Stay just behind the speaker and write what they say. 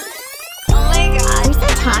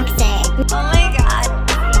toxic. Oh my god.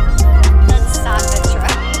 That's sad but true.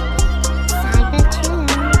 Sad but true.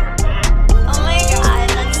 Oh my god,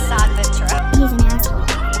 that's sad but true. He's an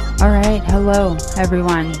asshole. All right, hello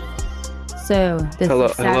everyone. So this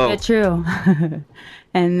is Sad hello. but True,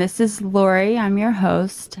 and this is Laurie. I'm your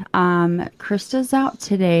host. Krista's out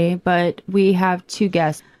today, but we have two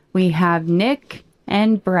guests. We have Nick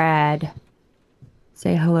and Brad.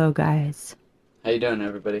 Say hello, guys. How you doing,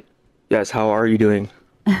 everybody? Yes, how are you doing?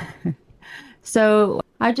 So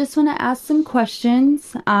I just want to ask some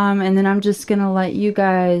questions, and then I'm just gonna let you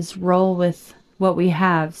guys roll with what we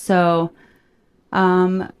have. So,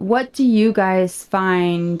 what do you guys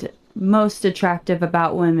find most attractive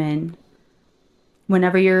about women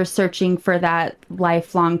whenever you're searching for that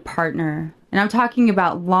lifelong partner? And I'm talking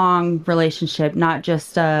about long relationship, not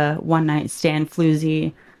just a one night stand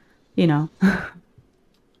floozy, you know.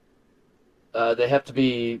 They have to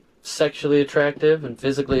be sexually attractive and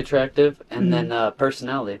physically attractive, and then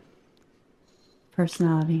personality.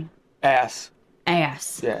 Personality. Ass.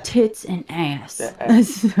 Ass. Yeah. Tits and ass. Yeah,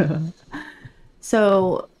 ass.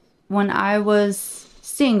 So when I was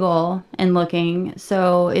single and looking,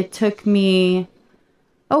 so it took me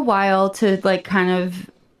a while to like kind of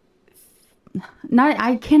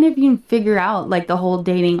I can't even figure out like the whole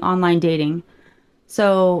online dating.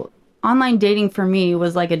 So online dating for me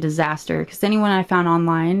was like a disaster because anyone I found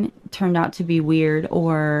online turned out to be weird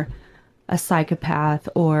or a psychopath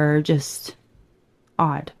or just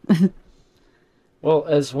odd. Well,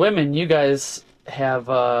 as women, you guys have,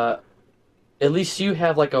 at least you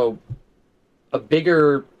have like a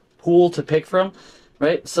bigger pool to pick from,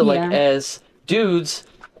 right? So like Yeah. as dudes,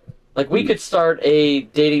 like we could start a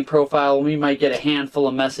dating profile and we might get a handful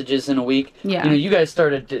of messages in a week. Yeah. You know, you guys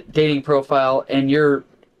start a dating profile and you're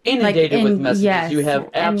inundated with messages. yes, You have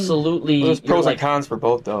and- absolutely... Well, there's you're pros like, and cons for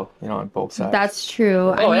both, though, on both sides. That's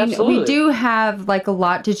true. Oh, I mean, absolutely. we do have like a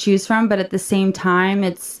lot to choose from, but at the same time,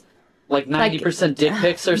 it's like 90% dick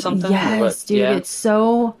pics or something? yes, Or what? dude, Yeah. it's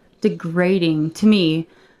so degrading to me.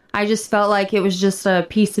 I just felt like it was just a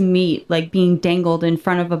piece of meat, like being dangled in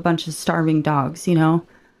front of a bunch of starving dogs, you know?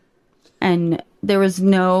 And there was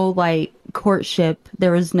no like courtship. It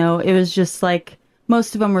was just like,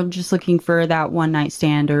 most of them were just looking for that one night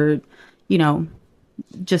stand or, you know,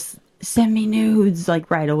 just send me nudes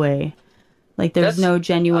like right away. Like there's no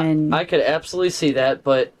genuine. I could absolutely see that,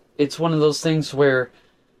 but it's one of those things where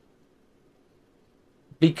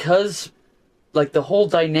because like the whole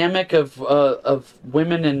dynamic of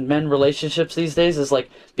women and men relationships these days is like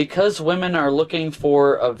because women are looking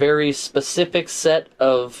for a very specific set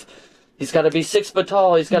of he's got to be 6 foot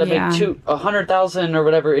tall, he's got to Yeah. make 100,000 or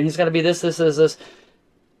whatever, and he's got to be this.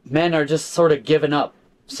 Men are just sort of giving up,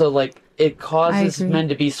 so like it causes agree. men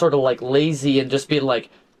to be sort of like lazy and just be like,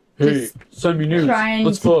 hey, Just send me news. trying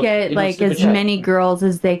Let's to fuck. get You know, like stupid as shit. many girls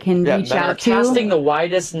as they can Yeah, reach men are out to. Casting the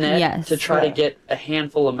widest net Yes. to try to Yeah. get a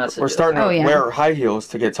handful of messages. We're starting to Oh, yeah. wear high heels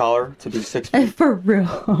to get taller, to be 6 feet. For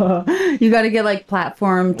real. You got to get like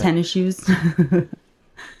platform tennis shoes.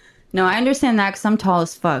 No, I understand that because I'm tall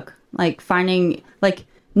as fuck. Like finding like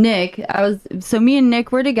Nick, me and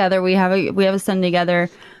Nick were together. We have a son together.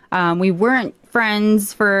 We weren't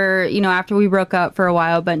friends for, after we broke up for a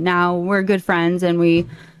while, but now we're good friends and we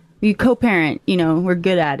co-parent, we're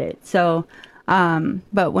good at it. So,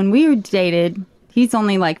 but when we dated, he's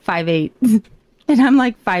only like 5'8". And I'm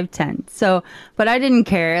like 5'10". So, but I didn't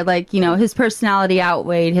care. Like, his personality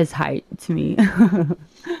outweighed his height to me.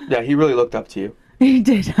 Yeah, he really looked up to you. He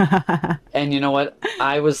did. And you know what?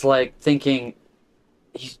 I was like thinking,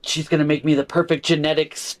 she's gonna make me the perfect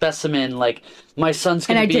genetic specimen. Like my son's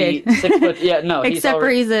gonna And I be did. 6 foot. Yeah, no, he's Except for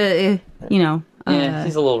already, he's yeah,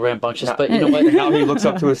 he's a little rambunctious. But you know what? Now he looks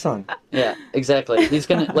up to his son. Yeah, exactly. He's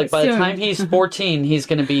gonna like by the Soon. time he's 14, he's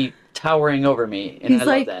gonna be towering over me, and he's I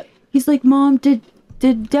like, love that. he's like, Mom, did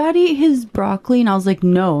Dad eat his broccoli? And I was like,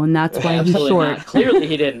 no, and that's why he's Absolutely short. not. Clearly,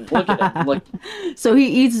 he didn't. Look at him. Look, So he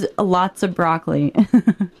eats lots of broccoli.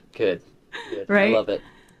 good. Right? I love it.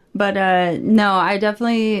 But no, I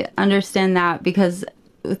definitely understand that because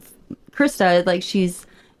with Krista, like she's,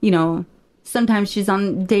 sometimes she's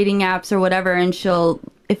on dating apps or whatever, and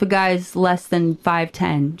if a guy's less than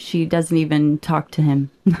 5'10", she doesn't even talk to him.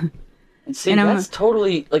 And see, And I'm- that's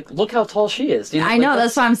totally like. Look how tall she is. I know,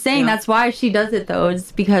 that's what I'm saying. That's why she does it though.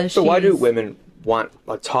 It's because So why do women want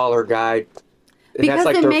a taller guy? And Because that's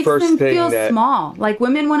like it their makes first them thing feel that, small. Like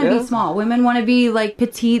women want to Yeah. be small. Women want to be like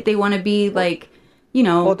petite. They want to be like you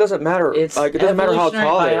know, Well, it doesn't matter. It's Like, it doesn't matter how evolutionary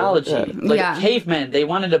tall biology. they are. Yeah. Like Yeah. cavemen, they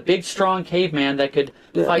wanted a big, strong caveman that could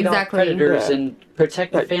fight off Exactly. predators Yeah. and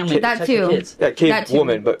protect the Yeah, family, that protect too. the kids. Yeah, cave That too.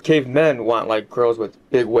 woman, but cavemen want like girls with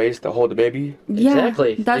big waists to hold the baby. yeah,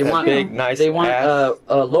 Exactly. That's They want true. Big, nice They want ass.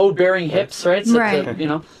 load-bearing hips, right? So Right. to, you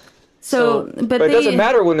know. So, but But it doesn't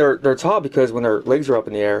matter when they're tall because when their legs are up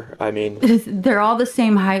in the air, I mean, They're all the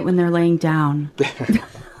same height when they're laying down.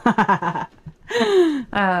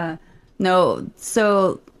 No,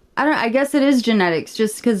 so I guess it is genetics.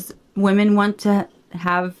 Just because women want to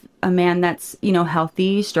have a man that's, you know,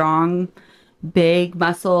 healthy, strong, big,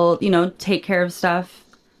 muscle, you know, take care of stuff,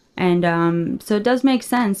 and so it does make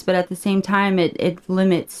sense. But at the same time, it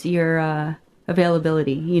limits your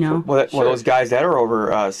availability. You know. well, Sure. those guys that are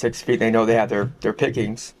over 6 feet, they know they have their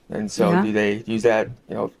pickings, and so Yeah. do they use that,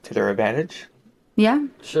 you know, to their advantage? Yeah.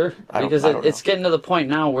 Sure, I don't- because I don't it's know. getting to the point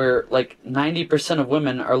now where like 90% of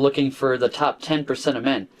women are looking for the top 10% of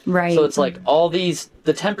men. Right. So it's like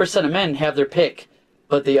the 10% of men have their pick,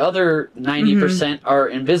 but the other 90% are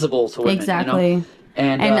invisible to women. Exactly. You know?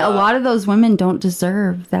 And And a lot of those women don't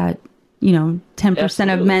deserve that, you know, 10%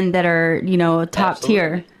 of Absolutely. men that are, you know, top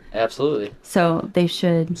tier. Absolutely. So they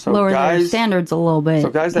should So lower their guys- standards a little bit. So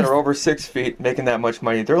guys that are over 6 feet making that much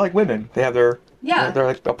money, they're like women. They have their Yeah. they're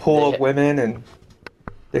like a pool They- of women, and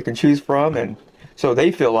they can choose from, and so they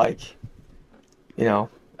feel like, you know,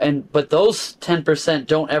 But those 10%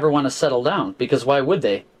 don't ever want to settle down because why would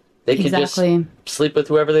they? They can Exactly. just sleep with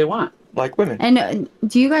whoever they want. like women. And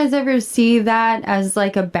do you guys ever see that as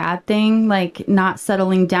like a bad thing? Like not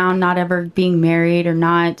settling down, not ever being married or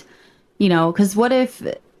not, you know, because what if,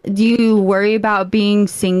 do you worry about being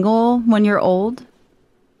single when you're old?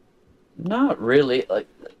 Not really. Like,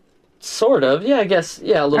 sort of. Yeah, I guess.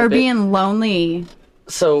 Yeah, a little Or bit. being lonely?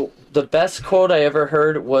 So the best quote I ever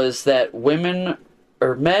heard was that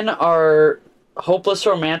men are hopeless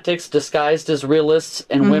romantics disguised as realists,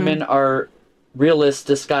 and women are realists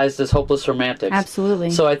disguised as hopeless romantics. Absolutely.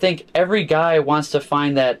 So I think every guy wants to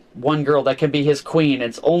find that one girl that can be his queen.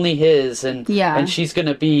 It's only his, and Yeah. and she's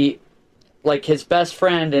gonna be like his best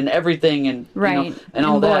friend and everything, and Right. you know, and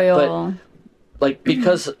all that. But loyal. like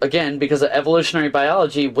because of evolutionary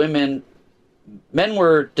biology, men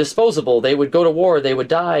were disposable. They would go to war, they would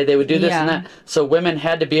die, they would do this and Yeah. that. So women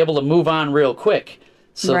had to be able to move on real quick.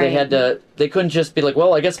 So Right. they couldn't just be like,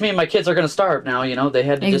 well, I guess me and my kids are going to starve now, you know. They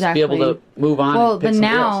had to just be able Exactly. to move on. Well, and pick but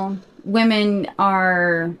somebody else. now women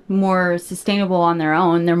are more sustainable on their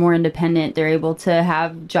own. They're more independent. They're able to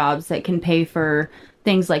have jobs that can pay for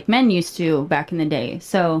things like men used to back in the day.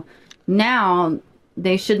 So now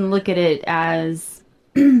they shouldn't look at it as,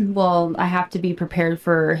 well, I have to be prepared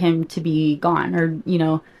for him to be gone or, you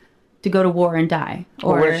know, to go to war and die.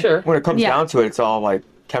 Or Well, Sure. when it comes Yeah. down to it, it's all like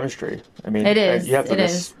chemistry. I mean, It is, You have to. it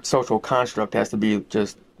This is. social construct has to be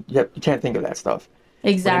just. You can't think of that stuff.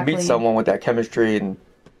 exactly. When you meet someone with that chemistry and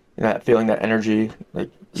that feeling, that energy, like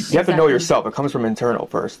you have to know Exactly. yourself. It comes from internal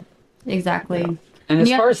first. Exactly. And as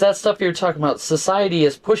Yeah. far as that stuff you're talking about, society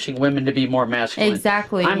is pushing women to be more masculine.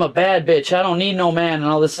 Exactly. I'm a bad bitch. I don't need no man and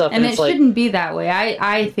all this stuff. And it's it like, shouldn't be that way.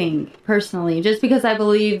 I think personally, just because I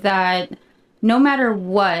believe that no matter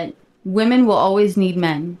what, women will always need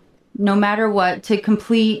men, no matter what, to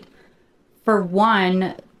complete, for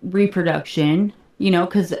one, reproduction, you know,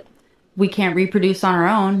 because we can't reproduce on our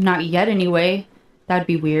own, not yet anyway. That'd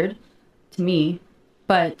be weird to me.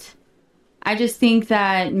 But I just think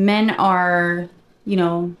that men are, you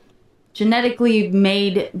know, genetically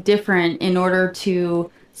made different in order to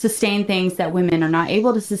sustain things that women are not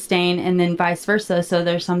able to sustain, and then vice versa. So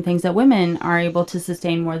there's some things that women are able to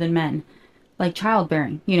sustain more than men, like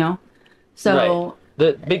childbearing, you know? So,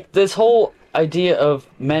 this whole idea of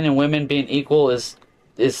men and women being equal is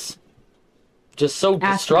just so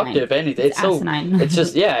destructive. Anything, It's asinine. it's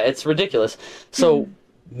just it's ridiculous. So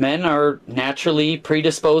men are naturally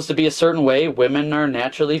predisposed to be a certain way. Women are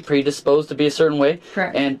naturally predisposed to be a certain way.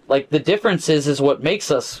 Correct. And like the differences is what makes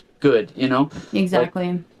us good. You know.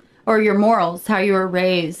 exactly. Or your morals, how you were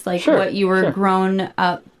raised, like Sure, what you were sure. grown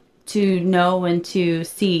up to know and to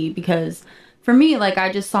see. Because for me, like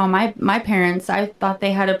I just saw my parents, I thought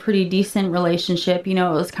they had a pretty decent relationship. You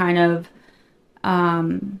know, it was kind of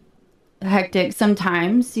hectic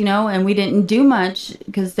sometimes, you know, and we didn't do much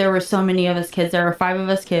because there were so many of us kids. There were 5 of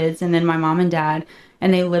us kids, and then my mom and dad,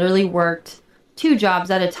 and they literally worked 2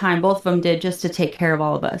 jobs at a time. Both of them did, just to take care of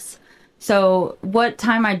all of us. So what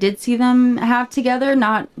time I did see them have together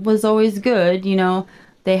was always good, you know.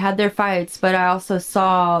 They had their fights, but I also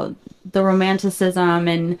saw the romanticism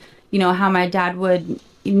and, you know, how my dad would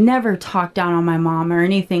never talk down on my mom or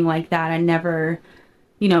anything like that. I never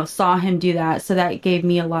saw him do that. So that gave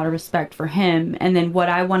me a lot of respect for him. And then what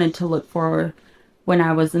I wanted to look for when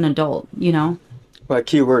I was an adult, My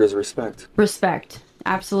key word is respect. Respect.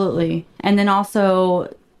 Absolutely. And then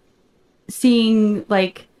also seeing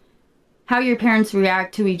like how your parents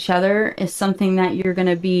react to each other is something that you're going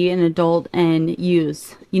to be an adult and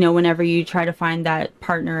use, whenever you try to find that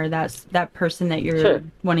partner, that person that you're Sure.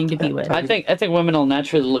 wanting to be with. I think women will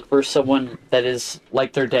naturally look for someone that is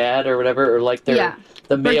like their dad or whatever, or like their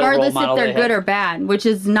the male Regardless role model if they're they good have. or bad, which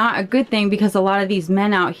is not a good thing because a lot of these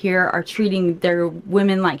men out here are treating their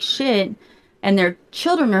women like shit, and their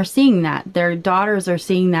children are seeing that. Their daughters are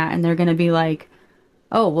seeing that, and they're going to be like,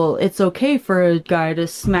 oh, well, it's okay for a guy to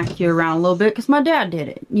smack you around a little bit because my dad did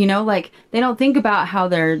it. Like, they don't think about how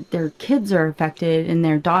their kids are affected and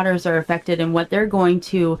their daughters are affected and what they're going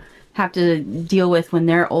to have to deal with when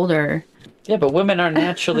they're older. Yeah, but women are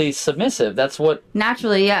naturally submissive. That's what,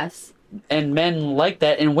 Naturally, yes. and men like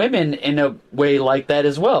that, and women in a way like that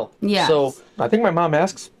as well. Yes. So I think my mom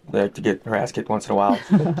asks to get her ass kicked once in a while.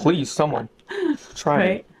 Please, someone. Try Right.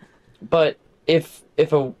 it. but if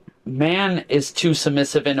a man is too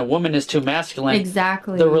submissive and a woman is too masculine,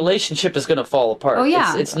 Exactly. the relationship is going to fall apart. Oh,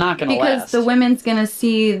 yeah. It's not going to Because last. the women's going to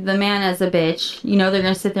see the man as a bitch. They're going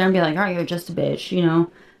to sit there and be like, oh, you're just a bitch.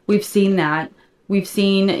 We've seen that. We've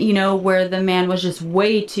seen, where the man was just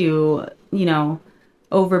way too,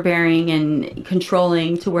 overbearing and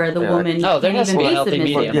controlling to where the woman Oh, there can't has to even be a be healthy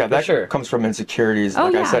submissive. medium. Yeah, that for sure. comes from insecurities, Oh,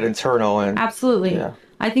 like I yeah. said, internal and Absolutely. Yeah.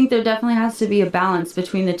 I think there definitely has to be a balance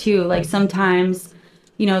between the two. Like sometimes,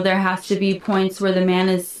 there has to be points where the man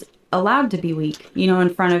is allowed to be weak, in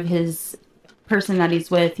front of his person that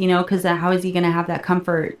he's with, because how is he going to have that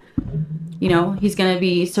comfort? He's going to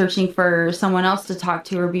be searching for someone else to talk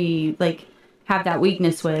to or be like, have that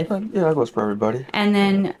weakness with. Yeah, that goes for everybody. And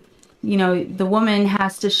then, the woman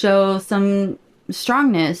has to show some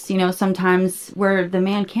strongness, sometimes where the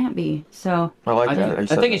man can't be. So I like I that. You I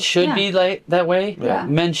said think that. it should Yeah. be like that way. Yeah.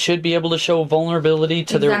 Men should be able to show vulnerability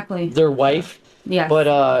to Exactly. their wife. yeah.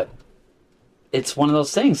 But it's one of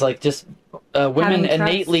those things. Like just women Having trust.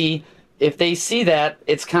 innately, if they see that,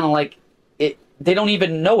 it's kind of like it. They don't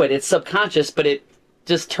even know it. It's subconscious, but it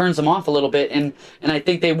just turns them off a little bit. And I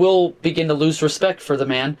think they will begin to lose respect for the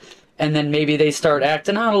man. And then maybe they start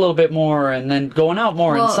acting out a little bit more, and then going out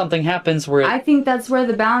more, Well, and something happens where I think that's where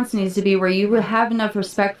the balance needs to be, where you have enough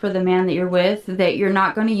respect for the man that you're with that you're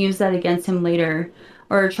not going to use that against him later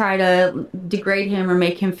or try to degrade him or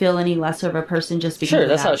make him feel any less of a person just because sure, of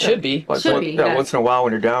that's that. how it should be. Like, Should be, yeah, yes. once in a while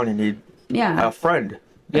when you're down, you need Yeah. a friend.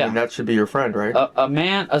 Yeah. And that should be your friend, right? A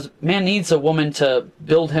man needs a woman to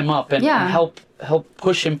build him up and, Yeah. and help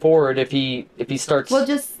push him forward if he starts. Well,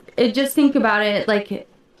 just think about it like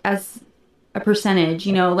as a percentage,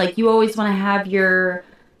 like you always want to have your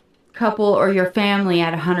couple or your family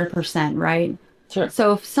at 100%, right? Sure.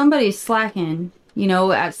 So if somebody's slacking,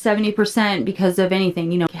 at 70% because of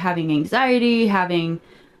anything, having anxiety, having,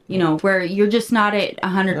 where you're just not at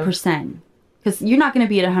 100%. Because you're not going to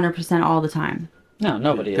be at 100% all the time. No,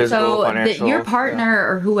 nobody is. Physical, So that financial, your partner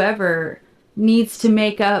or whoever needs to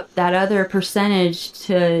make up that other percentage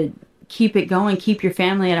to keep it going, keep your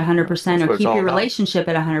family at 100% That's or what it's keep all your about. relationship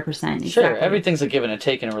at 100%. Sure, Exactly. everything's a give and a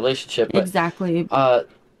take in a relationship, but Exactly.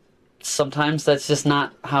 sometimes that's just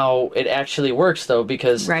not how it actually works, though,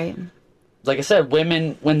 because, Right. like I said,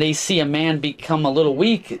 women, when they see a man become a little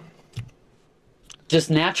weak, just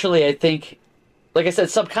naturally, I think, like I said,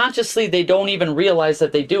 subconsciously, they don't even realize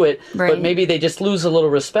that they do it, Right. but maybe they just lose a little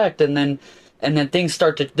respect, and then things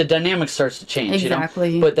the dynamic starts to change,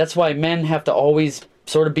 Exactly. But that's why men have to always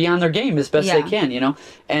sort of be on their game as best they Yeah. can, and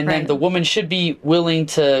then Right. the woman should be willing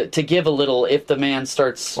to give a little if the man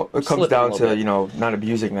starts Well, it comes slipping a down little to, bit. not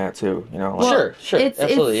abusing that too, like, Sure,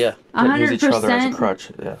 absolutely, yeah. that use each other as a 100% crutch.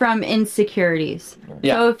 Yeah. from insecurities.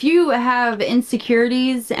 Yeah. So if you have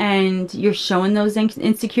insecurities and you're showing those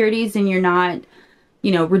insecurities and you're not,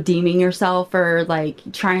 redeeming yourself or like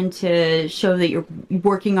trying to show that you're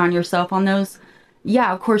working on yourself on those,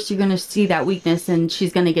 yeah, of course you're going to see that weakness and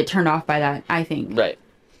she's going to get turned off by that, I think. Right.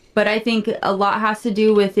 But I think a lot has to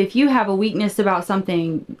do with if you have a weakness about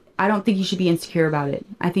something, I don't think you should be insecure about it.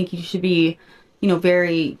 I think you should be,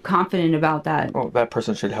 very confident about that. Well, that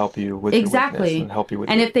person should help you with your Exactly. weakness and help you with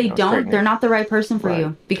And your, if they don't, straightening they're it. not the right person for Right.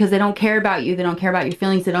 you because they don't care about you. They don't care about your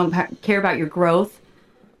feelings. They don't care about your growth.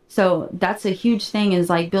 So that's a huge thing is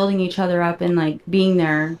like building each other up and like being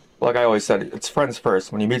there. Like I always said, it's friends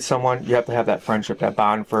first. When you meet someone, you have to have that friendship, that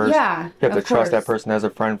bond first. Yeah, You have to of trust that course. person as a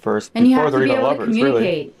friend first And you before have to they're be even able to lovers, communicate.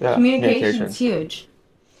 really. Yeah, Communication is huge.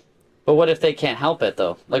 But what if they can't help it,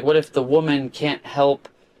 though? Like, what if the woman can't help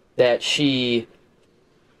that she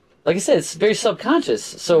like I said, it's very subconscious.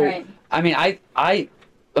 So, Right. I mean,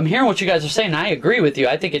 I'm hearing what you guys are saying. And I agree with you.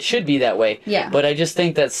 I think it should be that way. Yeah. But I just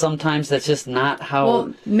think that sometimes that's just not how.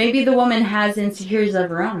 Well, maybe the woman has insecurities of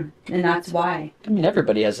her own, and that's why. I mean,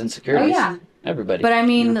 everybody has insecurities. Oh, yeah. Everybody. But I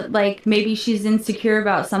mean, like, maybe she's insecure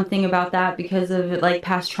about something about that because of, like,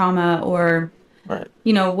 past trauma or, Right.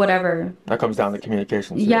 you know, whatever. That comes down to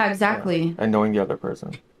communication. Too. Yeah, exactly. Yeah. And knowing the other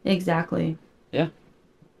person. Exactly. Yeah.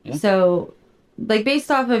 Yeah. So, like,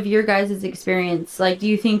 based off of your guys' experience, like, do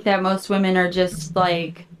you think that most women are just,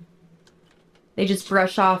 like, they just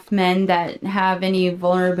brush off men that have any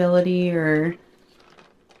vulnerability or...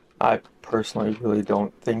 I personally really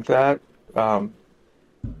don't think that.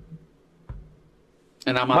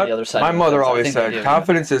 And I'm on the other side. My of the mother fence. I always think I said, do.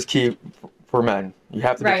 confidence is key for men. You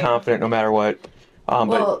have to be Right. confident no matter what. Well-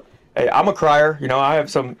 But hey, I'm a crier. You know, I have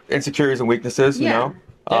some insecurities and weaknesses. You Yeah. know,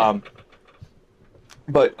 Yeah.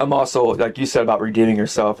 but I'm also like you said about redeeming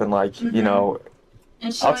yourself and like Mm-hmm. you know,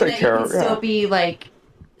 And showing take that care you of- can still yeah. be, like,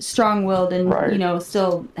 strong-willed and, Right. you know,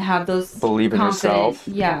 still have those believe in confident- yourself.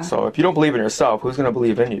 Yeah, So if you don't believe in yourself, who's gonna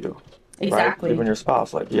believe in you? Right? exactly. Believe in your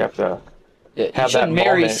spouse. Like you have to. Yeah, you have that shouldn't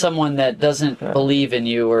marry moment. someone that doesn't Yeah. believe in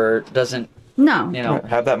you or doesn't, No. you know.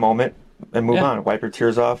 Have that moment and move Yeah. on. Wipe your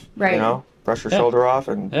tears off. Right. You know, brush your Yeah. shoulder off,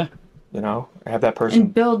 and Yeah. you know, have that person.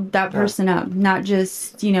 And build that person up, not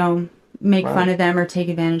just, you know, make Right. fun of them or take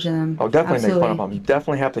advantage of them. Oh, definitely Absolutely. make fun of them. You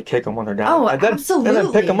definitely have to kick them when they're down. Oh, and then, absolutely. And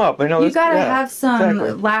then pick them up. You know, You this- gotta yeah, have some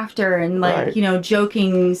exactly. laughter and, like, Right. you know,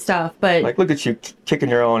 joking stuff, but... Like, look at you kicking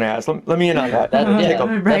your own ass. Let me in on that. That- yeah. Kick 'em.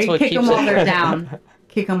 right? That's what Kick keeps them while it- they're down.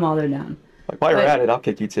 Kick them while they're down. Like, while you're But- at it, I'll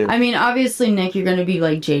kick you too. I mean, obviously, Nick, you're gonna be,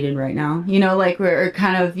 like, jaded right now. You know, like, we're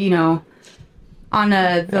kind of, you know, on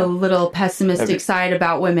the little pessimistic Every- side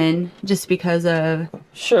about women just because of...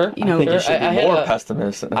 Sure. You know, I think you should I be had more a-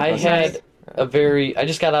 pessimist. I had I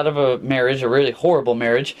just got out of a marriage, a really horrible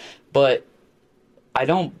marriage, but I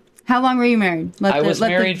don't, How long were you married? I was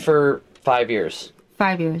married for 5 years.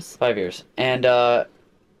 5 years. 5 years. And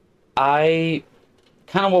I,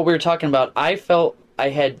 kind of what we were talking about, I felt I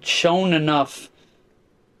had shown enough,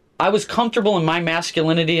 I was comfortable in my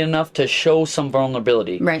masculinity enough to show some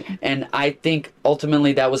vulnerability. Right. And I think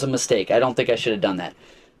ultimately that was a mistake. I don't think I should have done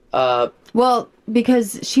that. Well,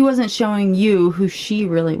 because she wasn't showing you who she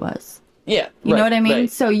really was. Yeah. You know what I mean?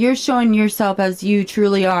 Right. So you're showing yourself as you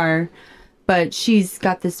truly are, but she's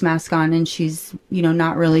got this mask on and she's, you know,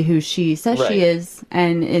 not really who she says Right. she is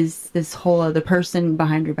and is this whole other person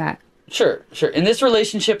behind your back. Sure. In this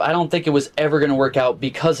relationship, I don't think it was ever going to work out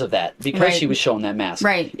because of that, because Right. she was showing that mask.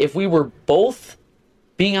 Right. If we were both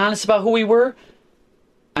being honest about who we were,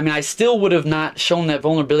 I mean, I still would have not shown that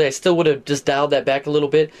vulnerability. I still would have just dialed that back a little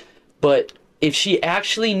bit. But if she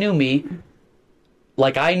actually knew me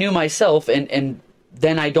like I knew myself, and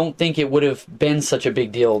then I don't think it would have been such a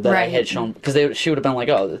big deal that I Right. had shown, because she would have been like,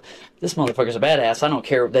 oh, this motherfucker's a badass. I don't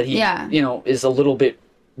care that he, Yeah. you know, is a little bit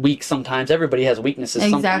weak sometimes. Everybody has weaknesses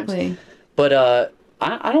sometimes. Exactly. But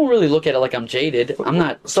I don't really look at it like I'm jaded. I'm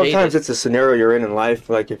not Sometimes jaded. it's a scenario you're in life,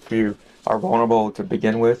 like if you are vulnerable to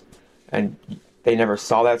begin with, and they never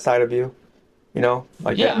saw that side of you. You know,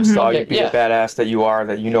 like Yeah. they never saw Mhm. you be Yeah. the badass that you are,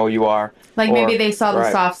 that you know you are. Like Or- maybe they saw the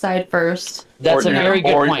right. soft side first. That's or, a very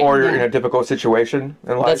good or, point. Or you're Yeah. in a difficult situation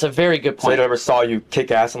in life. That's a very good So they point. never saw you kick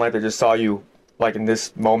ass in life. They just saw you like in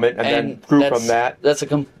this moment, and then grew from that. That's a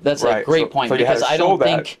Right, great so- point, so you had because to I don't show that.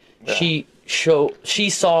 think Yeah. she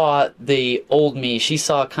saw the old me. She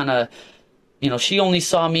saw kind of, you know, she only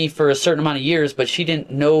saw me for a certain amount of years, but she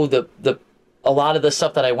didn't know a lot of the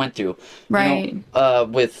stuff that I went through. Right. You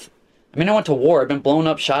know, I mean, I went to war. I've been blown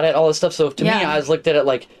up, shot at, all this stuff. So to me, Yeah. I was looked at it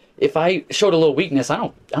like, if I showed a little weakness, I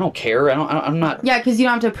don't care. I'm not. Yeah, because you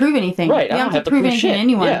don't have to prove anything. Right, You I don't don't have to prove anything shit. to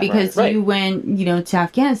anyone Yeah, because right. you went, you know, to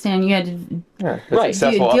Afghanistan. You had to Yeah, it's Right.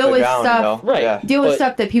 successful Deal up and with down, stuff- You know? Right. Yeah. deal with But-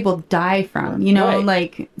 stuff that people die from. You know, Right.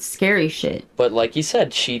 like scary shit. But like you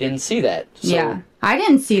said, she didn't see that. So, Yeah, I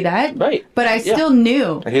didn't see that. Right. But I Yeah. still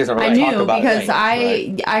knew. And he doesn't I really talk knew about it. because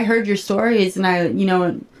Right. I heard your stories and I, you know,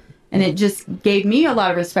 and it just gave me a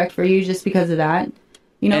lot of respect for you just because of that.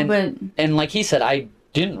 You know, And like he said, I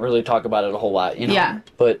didn't really talk about it a whole lot, you know. Yeah.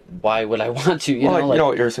 But why would I want to? Well, you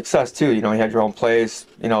know, your success too. You know, you had your own place.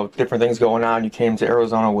 You know, different things going on. You came to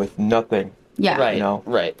Arizona with nothing. yeah. right, you know.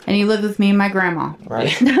 right, And you lived with me and my grandma. Right.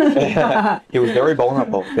 He was very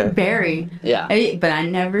vulnerable. Okay. Very. yeah. But I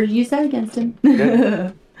never used that against him.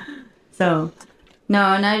 Good. So, no,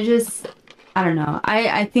 and I don't know.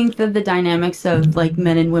 I think that the dynamics of like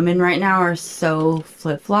men and women right now are so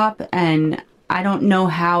flip-flop, and I don't know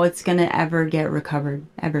how it's going to ever get recovered,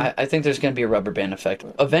 ever. I think there's going to be a rubber band effect.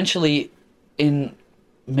 Eventually, in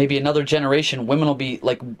maybe another generation, women will be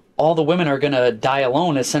like, all the women are going to die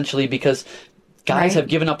alone essentially because guys Right. have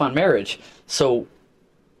given up on marriage. So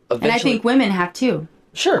eventually, And I think women have too.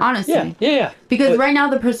 sure, honestly. yeah. Because But- right now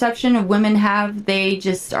the perception of women they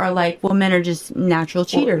just are like, well, men are just natural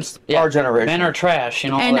cheaters. yeah, Our generation. men are trash,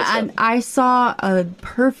 all and that stuff. I saw a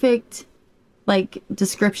perfect like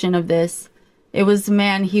description of this. It was a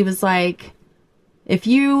man, he was like, if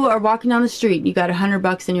you are walking down the street, you got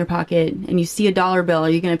 $100 in your pocket and you see a dollar bill, are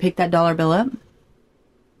you going to pick that dollar bill up?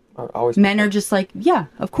 Always Men are just like, yeah,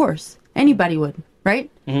 of course. Anybody would, right?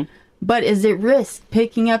 Mhm. But is it risk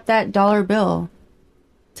picking up that dollar bill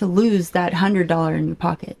to lose that $100 in your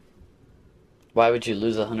pocket? Why would you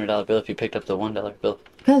lose a $100 bill if you picked up the $1 bill?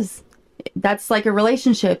 Because that's like a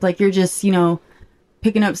relationship. Like you're just,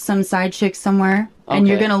 picking up some side chick somewhere and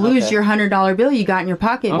you're Okay, going to lose okay. your $100 bill you got in your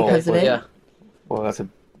pocket Okay, because of well, it. yeah. Well, that's a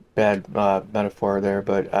bad metaphor there,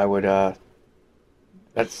 but I would.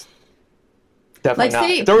 That's definitely Like, not.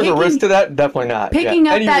 say, If there was a picking- risk to that, definitely not. Picking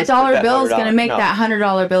Yeah. up Any that risk dollar with bill is going to $100, make no. that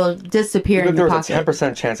 $100 bill disappear Even in if there your was a pocket.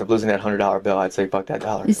 10% chance of losing that $100 bill, I'd say fuck that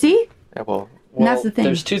dollar. You see? Yeah, well, And that's the thing.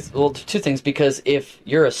 There's two things, because if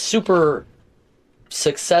you're a super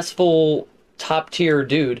successful top tier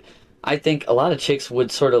dude, I think a lot of chicks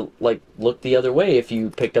would sort of like look the other way if you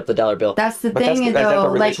picked up the dollar bill. That's the But that's thing, the type though.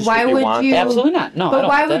 of Like, relationship why you would want, you? though. Absolutely not. No, I But don't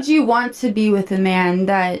why want would that. you want to be with a man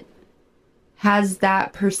that has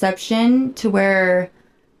that perception to where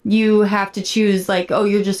you have to choose, like, oh,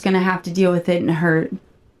 you're just going to have to deal with it and hurt.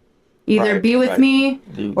 Either Right, be with right. me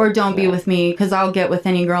You- or don't be yeah. with me, because I'll get with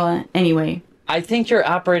any girl anyway. I think you're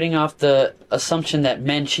operating off the assumption that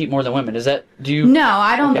men cheat more than women. Is that? Do you? No,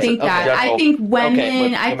 I don't Okay, think okay. that. That's I all- think women. okay, but I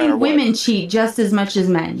no matter think what. women cheat just as much as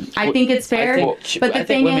men. I think it's fair. I think, but the I thing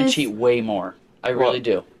think women is, cheat way more. I really Well-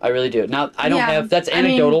 do. I really do. Now I don't Yeah, have. That's I mean,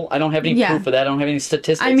 anecdotal. I don't have any yeah. proof of that. I don't have any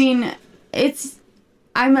statistics. I mean, it's.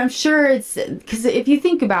 I'm sure it's because if you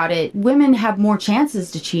think about it, women have more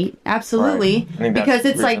chances to cheat. Absolutely, Right. I think that's because the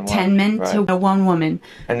it's like reason why. 10 men to Right. one woman.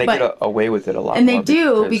 And they But- get away with it a lot and they more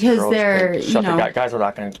do, because girls they're, think, you "Shut the know- guys are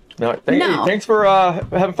not going to. No. Thanks for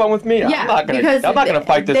having fun with me. Yeah, I'm not going because to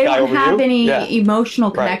fight this they guy don't over have you. any Yeah. emotional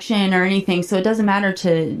Right. connection or anything, so it doesn't matter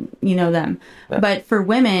to them. Yeah. But for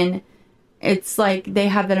women, it's like they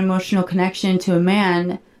have that emotional connection to a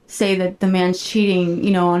man. Say that the man's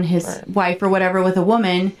cheating, on his Right. wife or whatever with a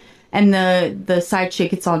woman, and the side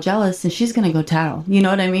chick gets all jealous, and she's gonna go tattle. You know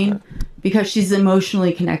what I mean? Because she's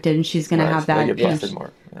emotionally connected, and she's gonna Right, have so they that. get busted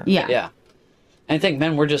more. Yeah. Yeah. yeah. And I think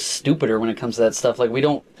men, we're just stupider when it comes to that stuff. Like we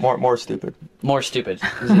don't More stupid. more stupid.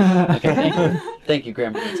 Okay, thank you,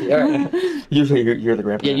 Grandma Nancy. All right. Usually you're the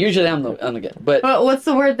grandpa. Yeah, usually I'm the guy. But But what's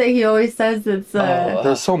the word that he always says? It's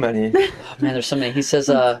There's so many. oh, man, there's so many. He says,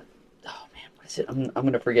 oh man, what is it? I'm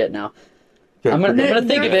gonna forget now. Good. I'm gonna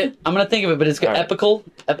think of it. But it's All right. epical.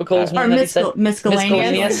 Epical is or one that he said.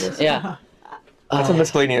 miscellaneous. Yeah. That's a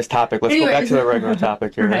miscellaneous topic. Let's go back Anyways. to the regular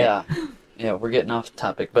topic here. Yeah. Yeah, we're getting off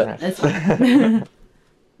topic, but That's fine.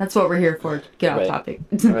 That's what we're here for. Get off Right. topic.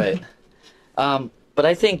 right. But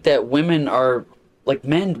I think that women are like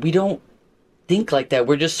men. We don't think like that.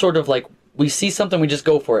 We're just sort of like we see something, we just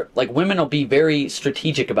go for it. Like women will be very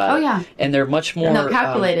strategic about Oh, it. yeah. And they're much more No,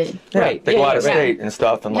 calculated. Yeah, Right. They go out of right. state and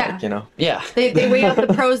stuff and Yeah. like. Yeah. They weigh out the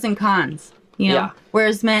pros and cons. Yeah.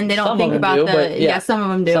 Whereas men, they don't Some think of them about do, the. but yeah. Some of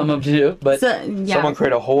them do. Some of them do, but So, yeah. Someone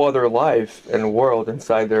create a whole other life and world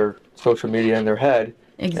inside their social media in their head.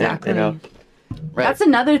 and, Exactly. right. That's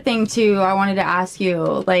another thing too. I wanted to ask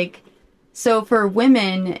you, like, so for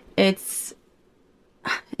women, it's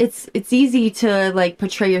easy to like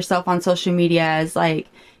portray yourself on social media as like,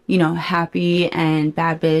 happy and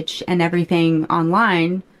bad bitch and everything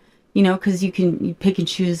online, because you pick and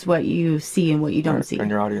choose what you see and what you don't see. in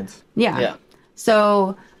your audience. Yeah. Yeah.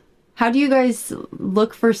 So, how do you guys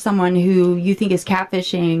look for someone who you think is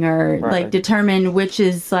catfishing or Right. like determine which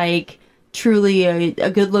is like truly a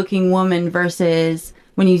good looking woman versus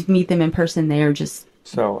when you meet them in person, they are just.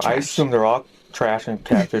 So I Trash. assume they're all trash and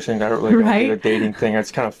catfishing. I don't really Right. do the dating thing.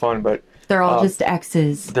 It's kind of fun, but They're all just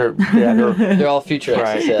exes. they're They're all future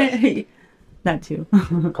Right. exes. Yeah. That too.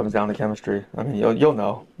 comes down to chemistry. I mean, you'll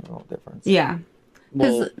know the difference. Yeah.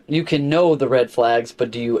 Well, you can know the red flags,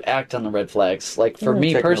 but do you act on the red flags? Like for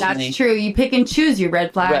me Take notes. personally, That's true. You pick and choose your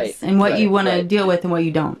red flags Right, and what you right, want to right. deal with and what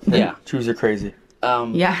you don't. yeah. Choose your crazy.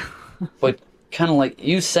 Yeah. But kind of like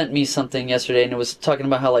you sent me something yesterday, and it was talking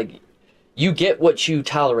about how like you get what you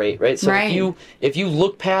tolerate, right? So Right. if you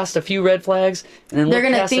look past a few red flags and then They're look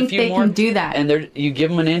gonna past a think few they more, can do that. and you give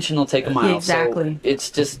them an inch and they'll take a mile. Exactly. So it's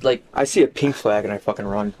just like I see a pink flag and I fucking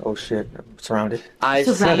run. Oh shit, I'm surrounded. I've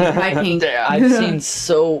Surrounded by pink. I've seen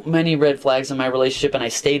so many red flags in my relationship, and I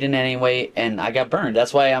stayed in it anyway, and I got burned.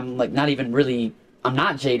 That's why I'm like not even really. I'm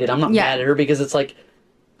not jaded. I'm not Yeah. mad at her because it's like,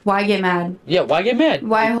 Why get mad? yeah, why get mad?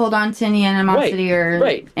 Why hold on to any animosity or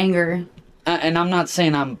right. anger? And I'm not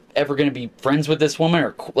saying I'm ever going to be friends with this woman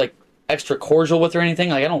or like extra cordial with her or anything.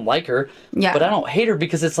 Like I don't like her, Yeah. but I don't hate her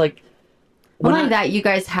because it's like. Not when only I- that, you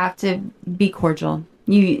guys have to be cordial.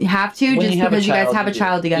 You have to when just you have because you guys have a do.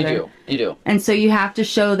 child together. You do. And so you have to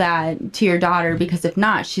show that to your daughter because if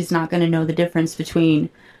not, she's not going to know the difference between,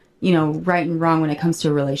 right and wrong when it comes to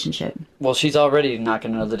a relationship. Well, she's already not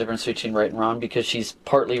going to know the difference between right and wrong because she's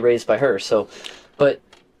partly raised by her. So, but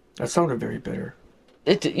That sounded very bitter.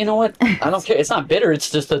 you know what? I don't care. It's not bitter. It's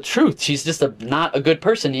just the truth. She's just not a good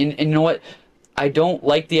person. And you know what? I don't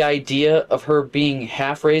like the idea of her being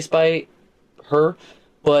half raised by her,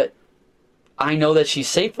 but I know that she's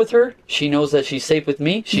safe with her. She knows that she's safe with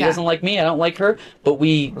me. She Yeah. doesn't like me. I don't like her. But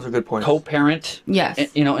we Those are good points. co-parent, Yes.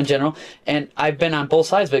 in general. And I've been on both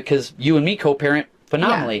sides of it because you and me co-parent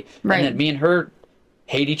phenomenally. Yeah, right. And then me and her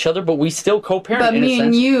hate each other, but we still co-parent But in a me sense.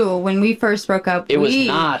 and you, when we first broke up, It was we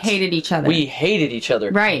not. hated each other. We hated each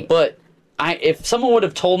other. Right. But if someone would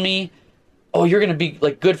have told me, oh, you're going to be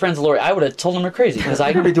like good friends with Laurie, I would have told them you're crazy. Because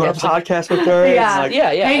I'm gonna be doing a podcast with her. and, Yeah. like,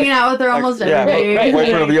 Yeah, yeah. Hanging out with her almost yeah, every day. right,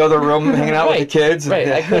 wait for the other room, hanging out with the Right, kids. Right.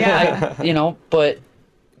 Yeah. But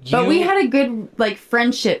But we had a good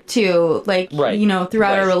friendship too, Right.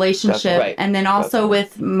 throughout our Right. relationship, Right. and then also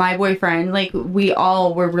with my boyfriend, we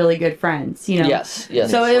all were really good friends, Yes.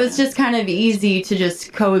 So it was just kind of easy to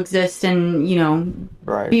just coexist and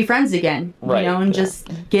right. be friends again, Right. and just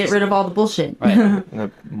get rid of all the bullshit. Right.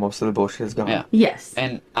 And most of the bullshit is gone. Yeah. Yes.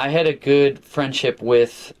 And I had a good friendship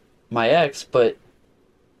with my ex, but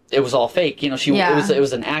it was all fake. Yeah. It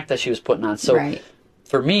was an act that she was putting on. So Right.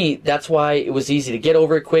 for me, that's why it was easy to get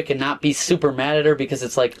over it quick and not be super mad at her because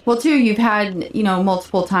it's like, Well, too, you've had,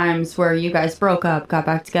 multiple times where you guys broke up, got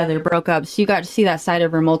back together, broke up, so you got to see that side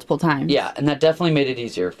of her multiple times. yeah, and that definitely made it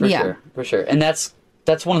easier for Yeah. sure. And that's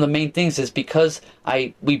one of the main things is because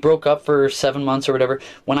we broke up for 7 months or whatever.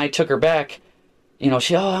 When I took her back,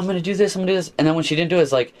 she, I'm going to do this, and then when she didn't do it,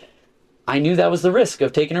 it's like I knew that was the risk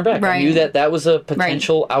of taking her back. Right. I knew that was a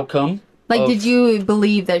potential outcome. Did you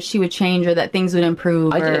believe that she would change or that things would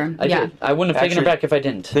improve? I did. I wouldn't have taken her Actually, back if I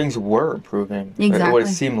didn't. Things were improving. Exactly. What it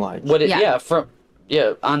seemed like.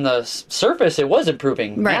 On the surface, it was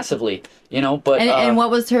improving Right. massively. But And what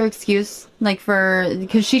was her excuse?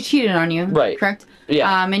 Because she cheated on you, Right. correct?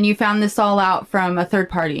 Yeah. And you found this all out from a third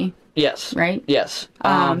party, yes, right? yes.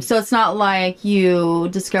 So it's not like you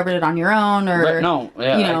discovered it on your own, or Right, no,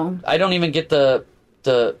 yeah, I don't even get the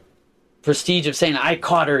prestige of saying I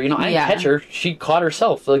caught her. I didn't Yeah. catch her. She caught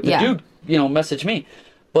herself. Like the Yeah. dude, messaged me.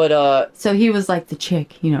 But So he was like the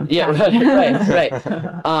chick, yeah, right.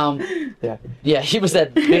 Yeah, he was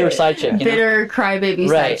that bitter side chick. bitter crybaby.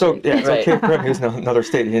 Right. So yeah, it's Right. okay for him. He was in another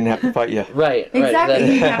state. He didn't have to fight you. Right. Exactly.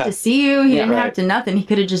 He didn't have to see you. He didn't Right. have to nothing. He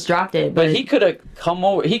could have just dropped it. But he could have come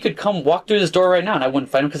over. He could come walk through this door right now, and I wouldn't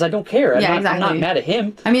fight him because I don't care. Yeah, I'm not exactly. mad at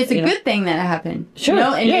him. I mean, it's a you know? good thing that it happened. Sure.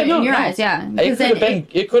 In your eyes, yeah. It 'Cause could have then been.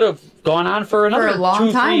 It could have gone on for another a long 2,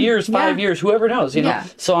 3 time. years, 5 Yeah. years, whoever knows. Yeah.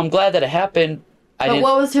 So I'm glad that it happened. But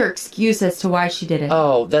what was her excuse as to why she did it?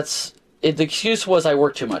 Oh, the excuse was I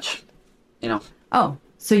work too much. Oh,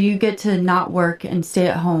 so you get to not work and stay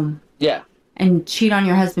at home Yeah. and cheat on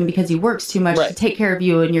your husband because he works too much Right. to take care of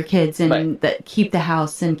you and your kids and Right. that keep the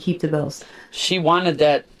house and keep the bills. She wanted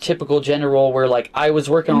that typical gender role where like I was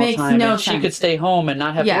working all the Makes time no and she sense. could stay home and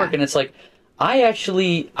not have to Yeah. work, and it's like I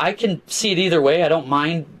can see it either way. I don't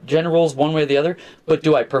mind gender roles one way or the other, but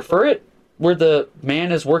do I prefer it where the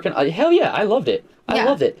man is working? Hell yeah, I loved it. I Yeah.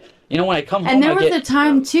 loved it. When I come home, And there I was get, a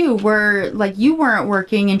time too where like you weren't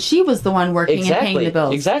working and she was the one working and paying the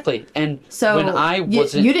bills. Exactly. And So when I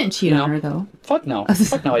wasn't, you didn't cheat on her though. Fuck no.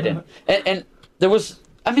 Fuck no, I didn't. And there was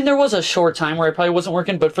a short time where I probably wasn't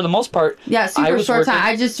working, but for the most part, Yeah, I super was short working. time.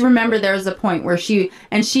 I just remember there was a point where she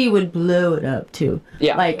would blow it up too.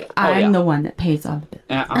 Yeah. Like Oh, I'm yeah. the one that pays all the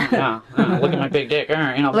bills. Look at my big dick. Look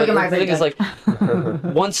but at my the big thing is, dick.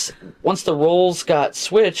 like, once the roles got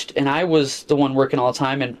switched and I was the one working all the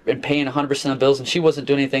time and paying 100% of the bills and she wasn't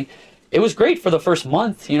doing anything, it was great for the first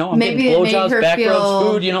month, you know. I'm Maybe getting it made blowjobs, her back rubs,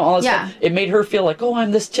 feel- food, you know, all that Yeah. stuff. It made her feel like, oh,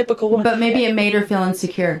 I'm this typical woman. But maybe it made her feel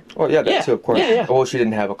insecure. Well, yeah, that Yeah. too, of course. Yeah, yeah. Well, she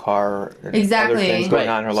didn't have a car. And Exactly. Other things going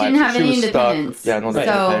Right. on in her She life. didn't have She any was independence. Stuck. Yeah, no So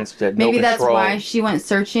independence. She had no maybe that's control. why she went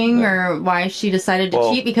searching or why she decided to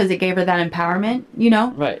Well- cheat, because it gave her that empowerment, you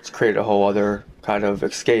know? Right. It's created a whole other kind of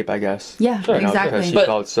escape, I guess. Yeah, Sure. You know, exactly. Because she But-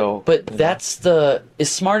 felt so. But that's as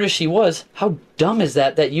smart as she was, how dumb is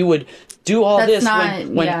that you would do all That's this not-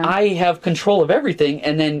 when yeah. I have control of everything,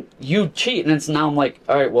 and then you cheat, and now I'm like,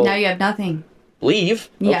 all right, well, Now you have nothing. leave.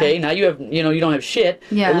 Yeah. Okay, now you have, you don't have shit.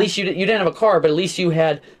 Yeah. At least you didn't have a car, but at least you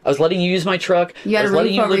had. I was letting you use my truck. You had I was a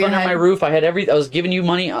letting roof you over live your under head. my roof. I had I was giving you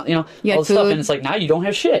money. You all had this stuff, food. and it's like now you don't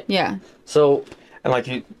have shit. Yeah. So And like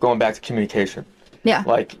you going back to communication, Yeah.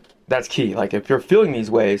 like that's key. Like if you're feeling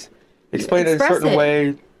these ways, explain it in a Express certain it.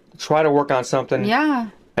 way. Try to work on something. Yeah.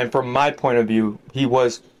 And from my point of view, he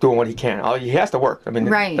was doing what he can. He has to work. I mean,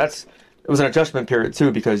 Right. it was an adjustment period too,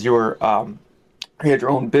 because you were you had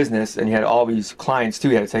your own business and you had all these clients too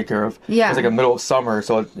you had to take care of. Yeah. It was like a middle of summer,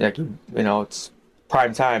 so like it's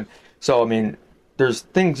prime time. So I mean, there's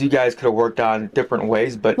things you guys could have worked on different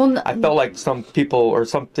ways, but Well, I felt like some people or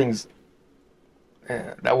some things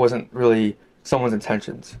that wasn't really someone's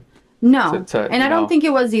intentions. No. to, And I you don't know. think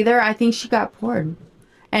it was either. I think she got bored.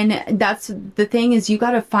 And that's the thing, is you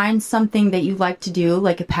got to find something that you like to do,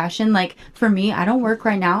 like a passion. Like for me, I don't work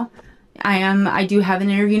right now. I do have an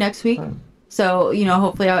interview next week. So,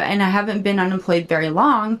 hopefully, and I haven't been unemployed very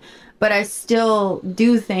long, but I still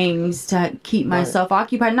do things to keep myself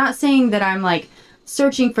occupied. Not saying that I'm like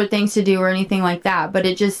searching for things to do or anything like that, but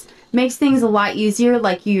it just makes things a lot easier.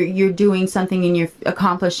 Like you're doing something and you're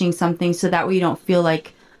accomplishing something, so that way you don't feel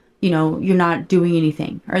like, you're not doing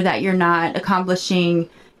anything, or that you're not accomplishing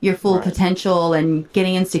your full potential and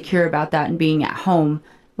getting insecure about that and being at home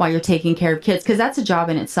while you're taking care of kids, because that's a job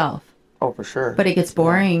in itself. Oh, for sure. But it gets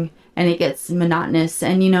boring and it gets monotonous,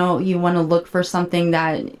 and you want to look for something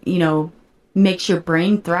that makes your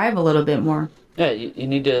brain thrive a little bit more. yeah, you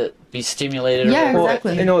need to be stimulated. or Yeah, whatever.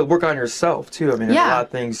 exactly. Work on yourself too. I mean, there's Yeah. a lot of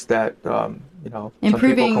things that some people can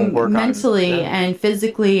Improving work mentally on. Yeah. and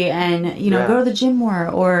physically, and Yeah. go to the gym more,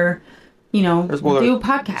 or do There's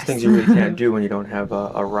podcasts. things you really can't do when you don't have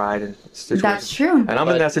a ride and situation. That's true. And I'm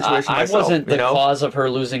in that situation I myself. wasn't the cause of her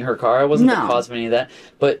losing her car. I wasn't the No. cause of any of that.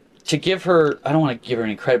 But to give her, I don't want to give her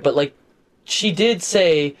any credit, but like she did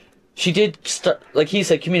start, like he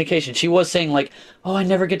said, communication. She was saying like, oh, I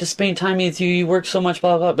never get to spend time with you. You work so much,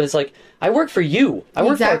 blah, blah, blah. But it's like, I work for you. I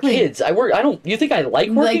work Exactly. for our kids. You think I like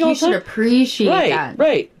working Like all you the time? should appreciate Right, that.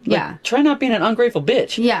 right. Like, Yeah. try not being an ungrateful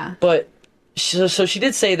bitch. Yeah. But so she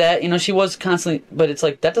did say that, she was constantly, but it's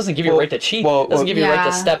like, that doesn't give you a Well- right to cheat. well, doesn't give you a right to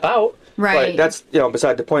Yeah. step out. Right. That's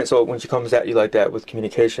beside the point. So when she comes at you like that with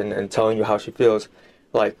communication and telling you how she feels,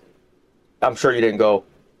 like I'm sure you didn't go,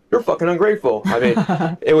 "You're fucking ungrateful." I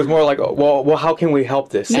mean, it was more like, well, how can we help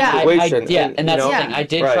this Yeah, situation? And that's the Yeah. thing. I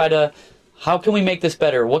did Right. try to, how can we make this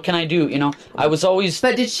better? What can I do? I was always,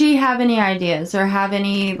 But did she have any ideas or have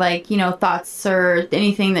any thoughts or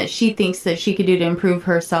anything that she thinks that she could do to improve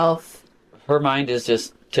herself? her mind is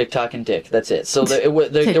just TikTok and dick. That's it. So there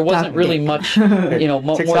wasn't TikTok really dick. much, more TikTok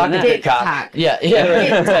than and that. dick. TikTok.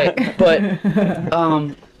 Yeah, right. But,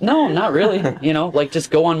 no, not really. Like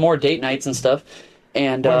just go on more date nights and stuff.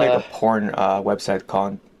 And, I'm gonna make a porn website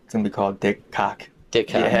called. It's gonna be called Dick Cock. dick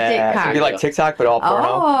cock. Yeah, Dick it's gonna be cock. like TikTok, but all porno.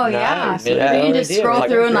 Oh, yeah. Nice. You Yeah. can just scroll Like,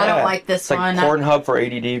 through and I Yeah. don't like this It's like one. Pornhub for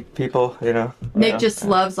ADD people. Nick Yeah. just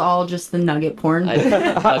loves all just the nugget porn.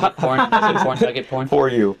 Nugget porn, nugget porn. For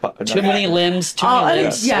you. Too many limbs, Oh,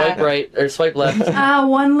 limbs. yeah. Swipe right or swipe left.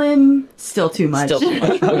 One limb, still too much. Still too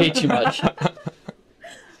much. Way too much.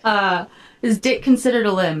 Is dick considered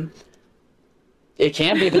a limb? It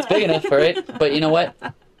can be if it's big enough, right? But you know what?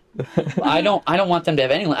 I don't want them to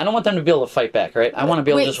have any. I don't want them to be able to fight back, right? I want to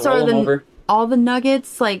be able to just roll them over. all the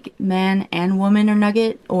nuggets, like man and woman are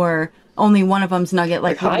nugget, or only one of them's nugget?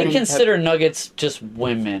 Like I women? consider nuggets just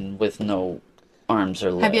women with no arms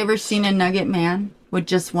or legs. Have you ever seen a nugget man with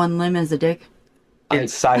just one limb as a dick?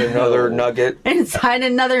 Inside another nugget. Inside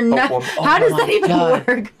another nut. well, How does my that even God.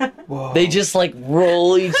 work? Whoa. They just like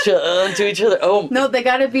roll onto each other. Oh, No, they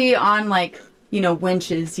gotta be on like,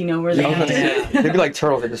 winches, where they have to. They'd be like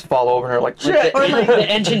turtles. They just fall over and are like, like shit. the, like the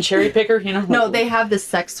engine cherry picker, No, they have the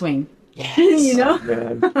sex swing. Yes.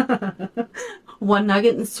 Man. One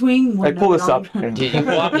nugget and swing. One Hey, pull nugget this up. on- Dude, you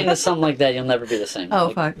walk into something like that, you'll never be the same.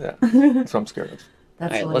 Oh, Like, fuck. Yeah. That's what I'm scared of. That's all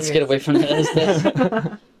right, hilarious. let's get away from this.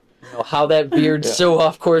 How that beard's Yeah. so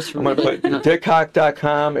off course I'm from going to put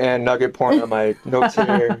dickcock.com and nugget porn on my notes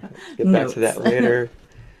here. Get back to that Notes. later.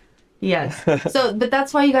 Yes. So, but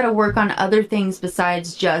that's why you got to work on other things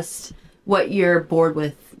besides just what you're bored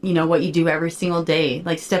with, you know, what you do every single day.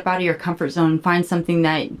 Like, step out of your comfort zone, find something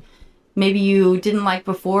that maybe you didn't like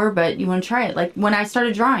before, but you want to try it. Like, when I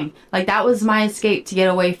started drawing, like, that was my escape to get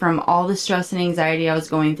away from all the stress and anxiety I was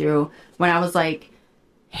going through when I was, like,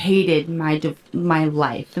 hated my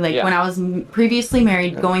life. Like, when I was previously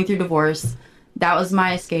married, going through divorce, that was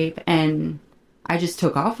my escape, and I just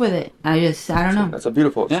took off with it. I don't know. That's a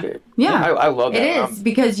beautiful escape. Yeah. I love that. It is,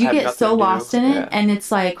 because you have get nothing so to do. lost in it, Yeah. and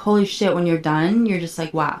it's like, holy shit, when you're done, you're just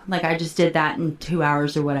like, wow, like, I just did that in 2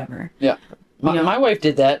 hours or whatever. Yeah. You know? My wife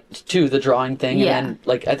did that too, the drawing thing. Yeah. And then,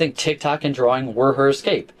 like, I think TikTok and drawing were her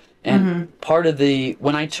escape. And part of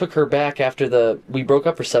when I took her back after we broke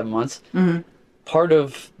up for 7 months, part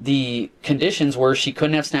of the conditions were she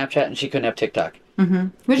couldn't have Snapchat and she couldn't have TikTok.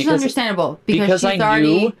 Which is understandable, because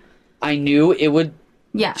she's I knew it would.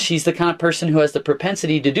 Yeah. She's the kind of person who has the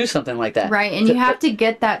propensity to do something like that. Right, and you have to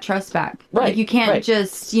get that trust back. Right, Like, you can't right.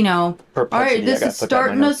 just, you know, all Propensity, right, this I is gotta put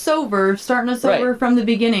that in my starting us over from the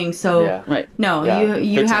beginning. So, Yeah. Right. no, Yeah.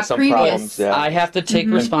 you Fixing have some previous. problems, yeah. I have to take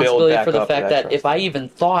build responsibility back for the up fact that that trust. if I even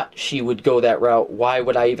thought she would go that route, why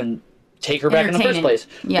would I even take her back in the Entertain first it.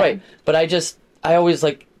 place? Yeah. Right. But I always,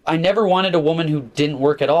 like, I never wanted a woman who didn't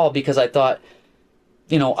work at all, because I thought,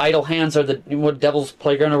 you know, idle hands are the devil's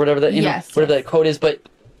playground or whatever that, you know, whatever that quote is. But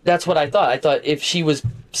that's what I thought. I thought if she was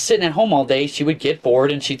sitting at home all day, she would get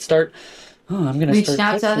bored and she'd start, I'm going to Reaching start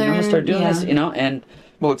out to texting, I'm going to other- start doing yeah. this, you know, and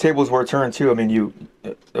Well, the tables were turned too. I mean,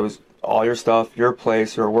 it was all your stuff, your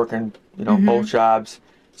place. You were working, you know, both jobs.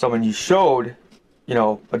 So when you showed, you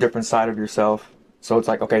know, a different side of yourself, so it's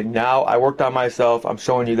like, okay, now I worked on myself. I'm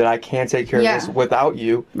showing you that I can take care of this without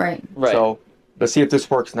you. Right. right. So let's see if this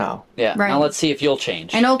works now. Yeah. Right. Now let's see if you'll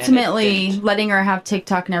change. And it ultimately, didn't. letting her have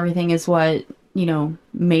TikTok and everything is what, you know,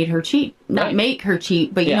 made her cheat. Not Right. make her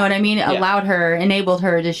cheat, but you Yeah. know what I mean? It Yeah. allowed her, enabled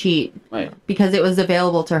her to cheat Right. because it was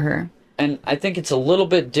available to her. And I think it's a little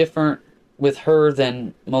bit different with her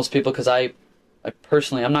than most people, because I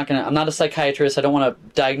personally, I'm not a psychiatrist. I don't want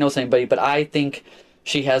to diagnose anybody, but I think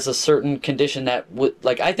she has a certain condition that would,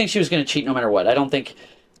 like, I think she was going to cheat no matter what. I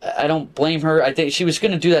don't blame her. I think she was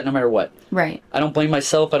going to do that no matter what. Right. I don't blame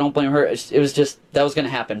myself. I don't blame her. It was just, that was going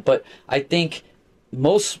to happen. But I think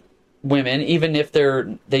most women, even if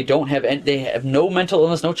they have no mental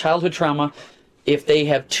illness, no childhood trauma, if they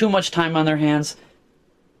have too much time on their hands,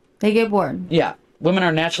 They get bored. yeah, women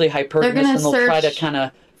are naturally hypergamous, gonna and they'll try to search kind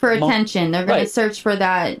of For attention. They're going Right. to search for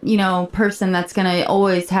that, you know, person that's going to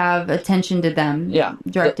always have attention to them. Yeah.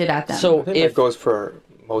 Directed at them. So I think if that goes for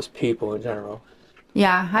most people in general.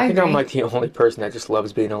 yeah, I think agree. I'm like the only person that just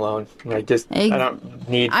loves being alone. Like, just I don't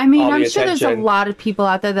need. I mean, all the I'm sure there's a attention. lot of people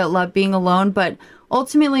out there that love being alone, but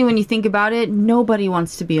ultimately, when you think about it, nobody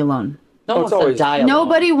wants to be alone. no one it's wants to always- die alone.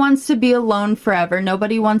 Nobody wants to be alone forever.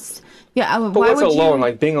 Nobody wants. Yeah, But why what's would alone? you?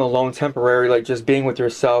 Like being alone temporary, like just being with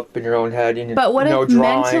yourself in your own head. And But what no if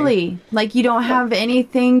drawing. mentally, like, you don't have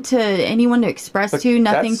anything to anyone to express But to,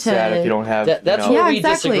 nothing that's to. sad if you don't have. That's you know, Yeah, where we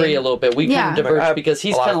exactly. disagree a little bit. We Yeah. kind of diverge I have because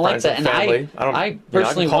he's a lot kind of like friends that, and family. I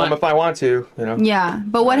personally I can call them want. if I want to. You know. Yeah,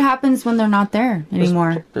 but what happens when they're not there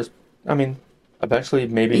anymore? I mean, eventually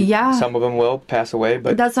maybe Yeah. some of them will pass away,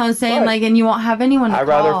 but That's what I'm saying. But Like, and you won't have anyone to I'd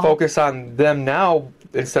call. rather focus on them now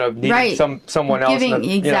instead of needing Right. someone else. Giving that, you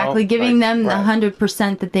know, exactly giving like, them the right.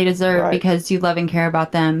 100% that they deserve Right. because you love and care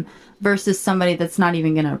about them, versus somebody that's not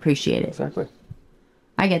even going to appreciate it. Exactly.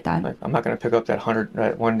 I get that. Like, I'm not going to pick up that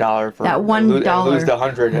 $1 for That and $1. lose the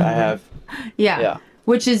 100 I have. Yeah. Yeah.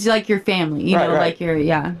 Which is like your family, you Right, know, right. like your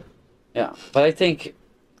yeah. Yeah, but I think,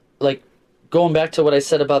 like, going back to what I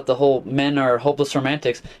said about the whole men are hopeless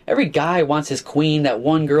romantics, every guy wants his queen, that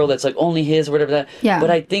one girl that's like only his, whatever that. Yeah.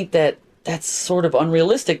 But I think that that's sort of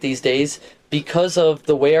unrealistic these days because of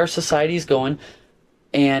the way our society's going.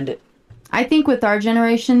 And I think with our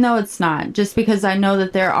generation though, it's not. Just because I know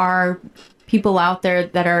that there are people out there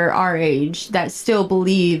that are our age that still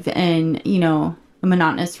believe in, you know, a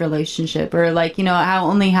monotonous relationship, or like, you know, how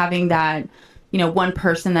only having that, you know, one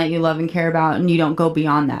person that you love and care about, and you don't go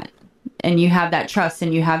beyond that. And you have that trust,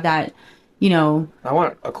 and you have that, you know, I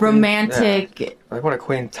want a queen, romantic. yeah. I want a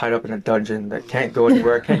queen tied up in a dungeon that can't go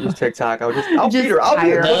anywhere, can't use TikTok. I'll Just feed her. I'll be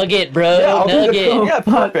tired. the nugget, bro, Yeah, I'll be the nugget. cook. Yeah,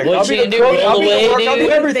 perfect. What I'll you be gonna the do, cook, roll I'll be the away, work, I'll do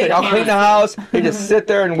dude? everything. I'll clean the house. They just sit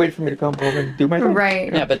there and wait for me to come home and do my thing.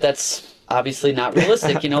 Right. yeah, but that's obviously not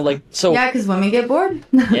realistic, you know, like, so. Yeah, because women get bored.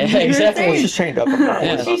 Yeah, exactly. She's chained up. I'm not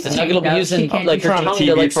Yeah, worried. She's the nugget will be chained up. using She can't like do her something. tongue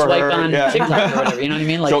to like TV for swipe her, on yeah. TikTok or whatever. You know what I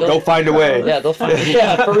mean? Like So they'll find a way. Yeah, they'll find.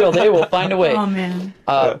 Yeah, for real, they will find a way. Oh man.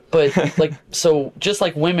 But like, so just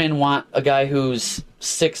like women want a guy who's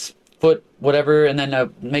 6 foot whatever, and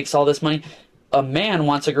then makes all this money, a man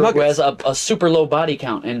wants a girl who has Nuggets. a super low body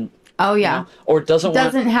count, and Oh yeah. know? Or doesn't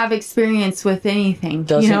have experience with anything.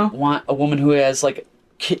 doesn't want a woman who has like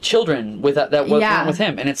children with that Yeah. with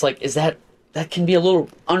him, and it's like, is that can be a little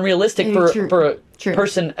unrealistic True. for a True.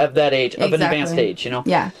 person of that age, of an advanced Exactly. age, you know?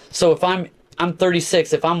 Yeah. So if I'm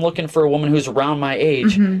 36, if I'm looking for a woman who's around my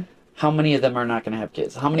age, how many of them are not going to have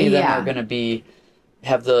kids? How many of them Yeah. are going to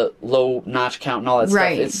have the low notch count and all that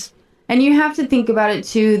Right. stuff? It's And you have to think about it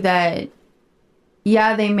too that,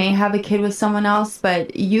 yeah, they may have a kid with someone else,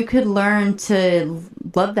 but you could learn to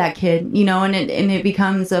love that kid, you know, and it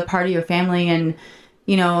becomes a part of your family and,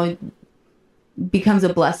 you know, becomes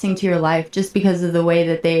a blessing to your life just because of the way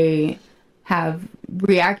that they have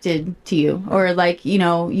reacted to you, or like, you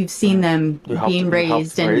know, you've seen them You helped being them- helped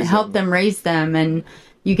raised and raise helped them. them raise them, and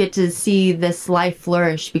you get to see this life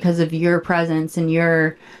flourish because of your presence and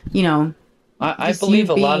your, you know, I just believe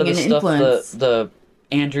you a lot of the being an stuff influence. the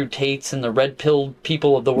Andrew Tates and the red pilled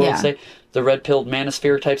people of the world Yeah. say, the red pilled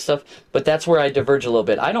manosphere type stuff, but that's where I diverge a little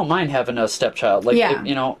bit. I don't mind having a stepchild. Like, Yeah.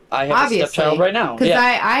 you know, I have obviously a stepchild right now. because Yeah.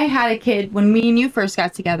 I had a kid when me and you first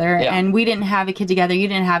got together, Yeah. and we didn't have a kid together. You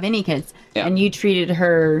didn't have any kids, Yeah. and you treated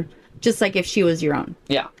her just like if she was your own.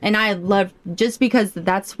 Yeah. And I love, just because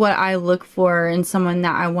that's what I look for in someone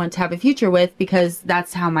that I want to have a future with, because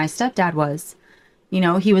that's how my stepdad was. You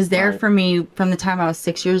know, he was there Right. for me from the time I was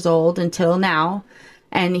 6 years old until now.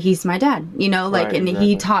 And he's my dad, you know, like, Right, and exactly.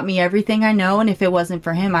 he taught me everything I know. And if it wasn't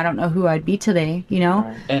for him, I don't know who I'd be today, you know?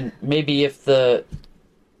 Right. And maybe if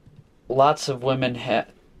lots of women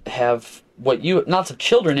have what you, lots of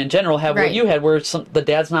children in general have what Right. you had, where the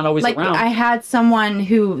dad's not always Like, around. I had someone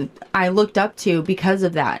who I looked up to because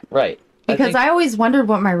of that. Right. Because think- I always wondered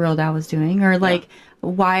what my real dad was doing, or like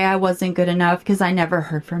why I wasn't good enough, because I never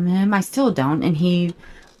heard from him. I still don't. And he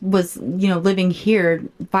was, you know, living here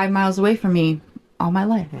 5 miles away from me all my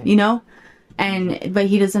life, you know? But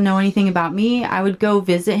he doesn't know anything about me. I would go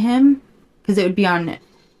visit him because it would be on,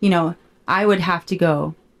 you know, I would have to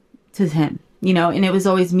go to him, you know, and it was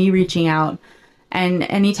always me reaching out. And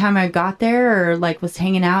anytime I got there or like was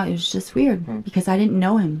hanging out, it was just weird because I didn't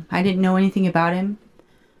know him. I didn't know anything about him.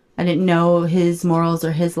 I didn't know his morals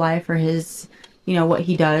or his life or his, you know, what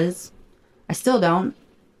he does. I still don't.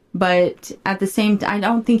 But at the same time, I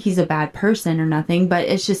don't think he's a bad person or nothing, but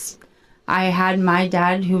it's just, I had my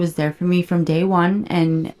dad who was there for me from day one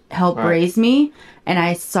and helped Right. raise me. And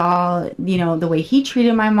I saw, you know, the way he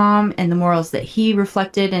treated my mom and the morals that he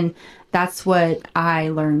reflected. And that's what I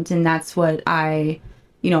learned. And that's what I,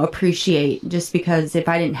 you know, appreciate, just because if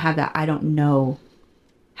I didn't have that, I don't know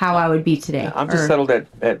how I would be today. I'm just Or- settled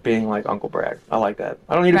at being like Uncle Brad. I like that.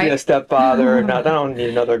 I don't need to be Right. a stepfather. I don't need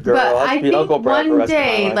another girl. But I'll I be think Uncle Brad for the one rest of my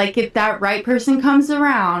day, life. like if that right person comes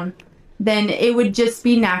around, then it would just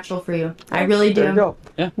be natural for you. I really do. There you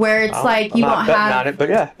go. Where it's like you I'm don't not betting on have, it, but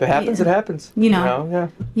yeah, if it happens, it happens. You know. yeah.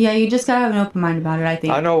 yeah, you just gotta have an open mind about it. I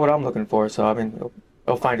think. I know what I'm looking for, so I mean,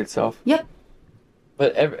 it'll find itself. Yep.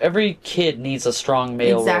 But every kid needs a strong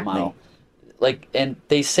male Exactly. role model. Like, and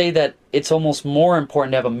they say that it's almost more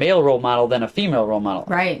important to have a male role model than a female role model.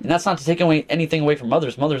 Right. And that's not to take away anything away from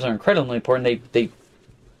mothers. Mothers are incredibly important. They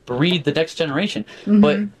breed the next generation. Mm-hmm.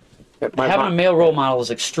 But My having a mom, male role model is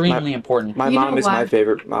extremely important. my You mom know is my what?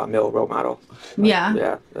 favorite male role model. Yeah.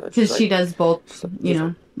 Yeah. Because she does both. You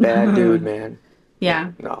know. Bad dude, man.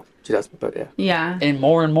 Yeah. No, she doesn't. But yeah. Yeah. And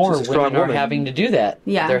more She's a strong women are woman. having to do that.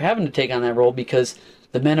 Yeah. They're having to take on that role because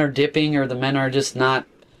the men are dipping, or the men are just not,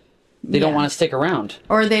 they don't Yeah. want to stick around.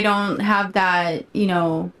 Or they don't have that, you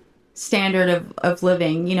know, standard of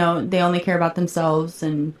living. You know, they only care about themselves,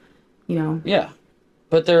 and you know. Yeah.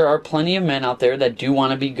 But there are plenty of men out there that do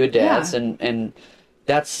want to be good dads, Yeah. and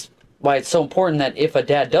that's why it's so important that if a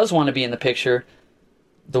dad does want to be in the picture,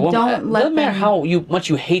 the woman, Don't let doesn't matter them- how much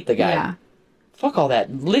you hate the guy. Yeah. Fuck all that.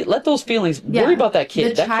 Let those feelings, Yeah. worry about that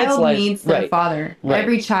kid. The That kid's child life, needs their right. father. Right.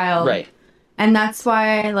 Every child. Right. And that's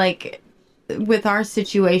why, like, with our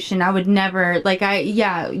situation, I would never, like,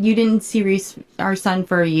 you didn't see Reese, our son,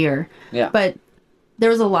 for a year. Yeah. But there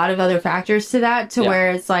was a lot of other factors to that, to Yeah.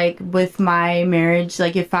 where it's like, with my marriage,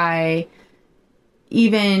 like, if I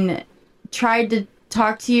even tried to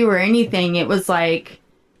talk to you or anything, it was like,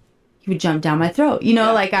 you would jump down my throat. You know,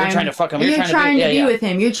 Yeah. like, You're I'm trying to fuck him. You're trying to be yeah. with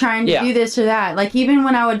him. You're trying to Yeah. do this or that. Like, even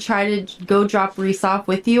when I would try to go drop Reese off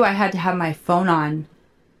with you, I had to have my phone on.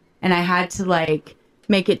 And I had to, like,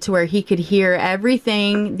 make it to where he could hear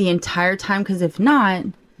everything the entire time. Because if not,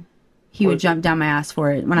 he would jump down my ass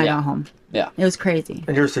for it when I Yeah. got home. Yeah. It was crazy.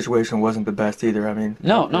 And your situation wasn't the best either. I mean.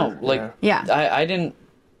 No, yeah. Yeah. I didn't,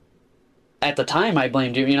 at the time I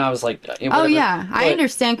blamed you. You know, I was like, Oh, whatever. yeah. I But-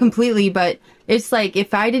 understand completely. But it's like,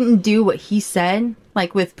 if I didn't do what he said,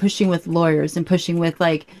 like with pushing with lawyers and pushing with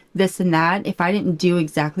like this and that, if I didn't do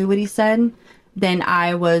exactly what he said, then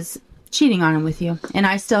I was cheating on him with you. And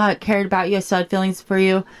I still had cared about you. I still had feelings for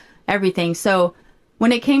you, everything. So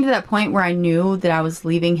when it came to that point where I knew that I was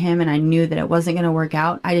leaving him and I knew that it wasn't going to work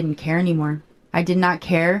out, I didn't care anymore. I did not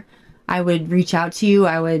care. I would reach out to you.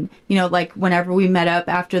 I would, you know, like whenever we met up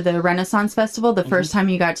after the Renaissance Festival, the first time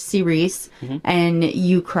you got to see Reese and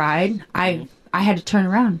you cried, I had to turn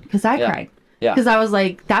around because I cried. Yeah. Because I was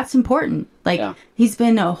like, that's important. Like, he's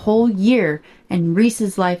been a whole year and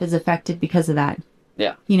Reese's life is affected because of that.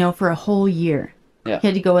 Yeah. You know, for a whole year. Yeah. He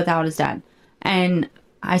had to go without his dad. And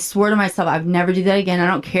I swore to myself, I'd never do that again. I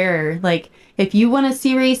don't care. Like, if you want to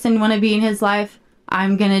see Reese and want to be in his life,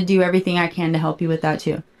 I'm going to do everything I can to help you with that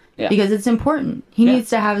too. Yeah. Because it's important. He needs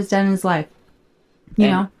to have his dad in his life. You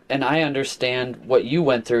know? And I understand what you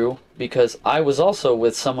went through because I was also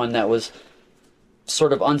with someone that was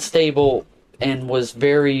sort of unstable and was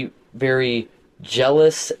very, very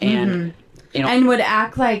jealous and, you know. And would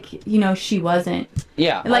act like, you know, she wasn't.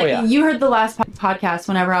 Yeah. Like, you heard the last podcast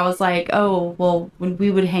whenever I was like, oh, well, when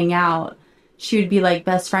we would hang out, she would be like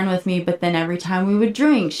best friend with me. But then every time we would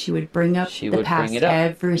drink, she would bring up the past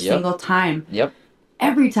every single time. Yep.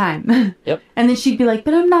 Every time. Yep. And then she'd be like,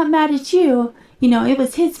 but I'm not mad at you. You know, it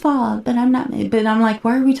was his fault, but I'm not. But I'm like,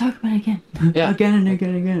 why are we talking about it again? Yeah. Again and again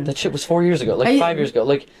and again. That shit was 4 years ago, like 5 years ago.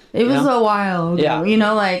 Like, it was a while ago. Yeah. You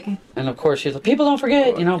know, like. And of course, she's like, people don't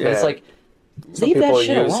forget, you know, but it's like, leave that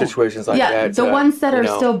shit alone. Situations like that. Yeah, the ones that are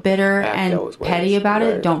still bitter act and those ways. petty about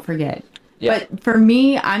it, Right. don't forget. Yeah. But for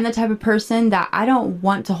me, I'm the type of person that I don't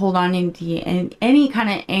want to hold on to any kind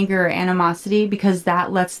of anger or animosity because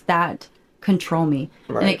that lets that control me.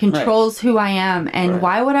 Right. And it controls who I am. And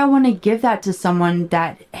why would I want to give that to someone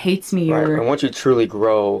that hates me? Right. Or And once you truly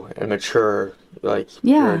grow and mature, like,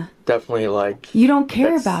 you're definitely like... You don't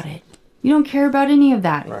care about it. You don't care about any of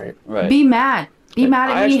that. Right. Right. Be mad. Be mad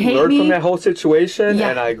at me, hate me. I actually learned from that whole situation,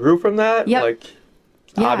 and I grew from that. Yep. Like,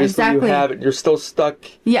 Yeah, obviously exactly. you're still stuck.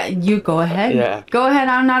 Yeah, you go ahead. Yeah. Go ahead.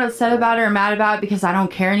 I'm not upset about it or mad about it because I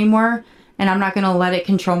don't care anymore, and I'm not going to let it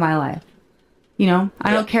control my life. You know,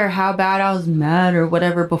 I don't care how bad I was mad or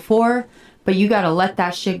whatever before, but you got to let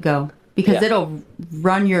that shit go because it'll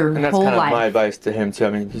run your And that's whole kind of life. my advice to him too. I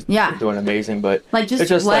mean, he's doing amazing, but Like, just it's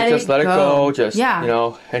just let like, it just let it go. go. You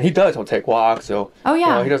know, and he does. He'll take walks. So Oh, yeah.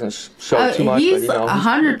 you know, he doesn't show too much. He's but, you know,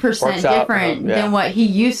 100% works out, different yeah. than what he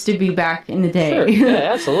used to be back in the day. Sure.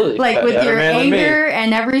 Yeah, absolutely. Like with Better your man than me. anger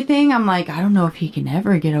and everything, I'm like, I don't know if he can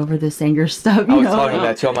ever get over this anger stuff. I You was know? talking about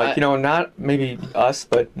that too. I'm like, you know, not maybe us,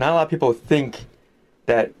 but not a lot of people think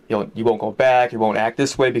that you won't go back, you won't act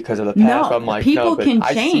this way because of the past. No, I'm like, people but can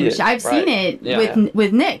I see change. it. I've seen it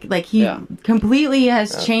with Nick. Like he completely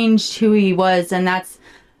has changed who he was, and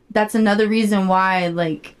that's another reason why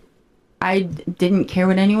like I didn't care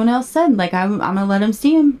what anyone else said. Like I'm gonna let him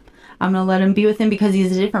see him. I'm gonna let him be with him because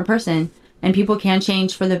he's a different person, and people can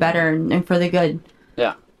change for the better and for the good.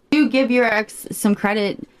 Yeah. You give your ex some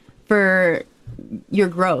credit for your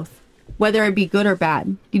growth, whether it be good or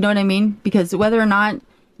bad. You know what I mean? Because whether or not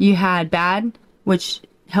you had bad, which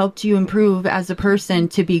helped you improve as a person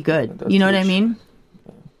to be good. You know what I mean?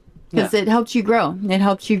 Because it helped you grow. It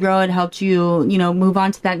helped you grow. It helped you, you know, move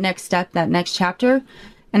on to that next step, that next chapter.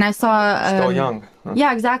 And I saw... Still young. Huh?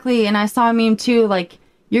 Yeah, exactly. And I saw a meme too, like,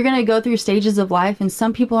 you're going to go through stages of life and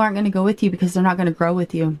some people aren't going to go with you because they're not going to grow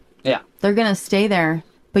with you. Yeah. They're going to stay there,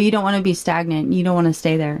 but you don't want to be stagnant. You don't want to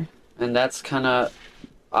stay there. And that's kind of...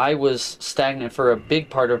 I was stagnant for a big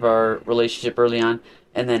part of our relationship early on,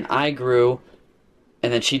 and then I grew,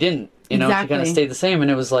 and then she didn't. You know, she kind of stayed the same, and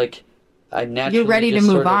it was like I naturally. You're ready to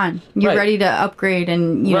move on. You're ready to upgrade,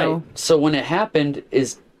 and you know. So when it happened,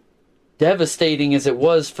 as devastating as it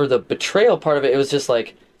was for the betrayal part of it, it was just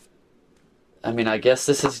like, I mean, I guess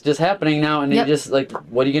this is just happening now, and you just like,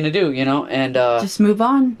 what are you gonna do? You know, and just move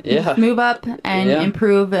on. Yeah. Just move up and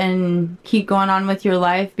improve and keep going on with your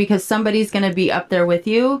life because somebody's gonna be up there with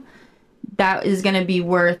you. That is gonna be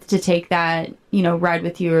worth to take that, you know, ride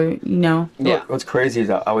with you, or you know. Yeah. What's crazy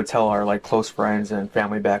is I would tell our like close friends and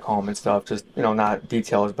family back home and stuff, just not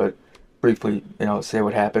details, but briefly, say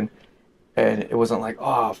what happened, and it wasn't like,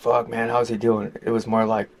 oh fuck, man, how's he doing? It was more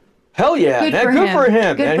like, hell yeah, good man, for good him. for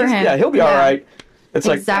him, Good man. for him. Yeah, he'll be all right. It's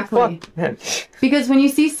exactly. like, oh, fuck, man. Because when you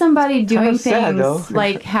see somebody doing sad, things though.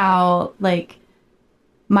 like how, like,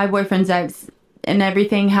 my boyfriend's ex and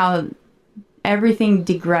everything, how everything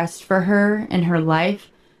digressed for her in her life,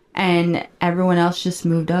 and everyone else just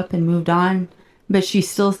moved up and moved on, but she's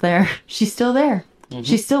still there. She's still there. Mm-hmm.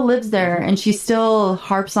 She still lives there, and she still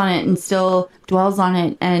harps on it and still dwells on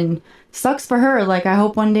it, and sucks for her. Like, I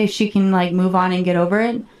hope one day she can, like, move on and get over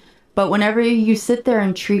it. But whenever you sit there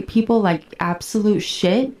and treat people like absolute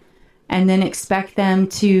shit and then expect them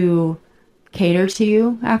to cater to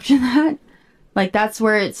you after that, like that's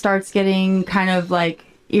where it starts getting kind of like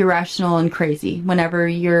irrational and crazy whenever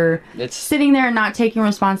you're sitting there and not taking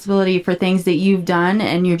responsibility for things that you've done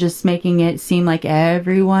and you're just making it seem like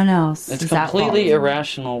everyone else it's is completely at fault.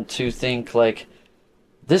 irrational to think like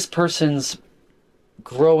this person's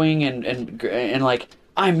growing and like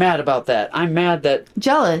I'm mad about that. I'm mad that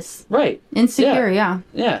Jealous, right, insecure, yeah.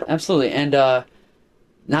 yeah, absolutely, and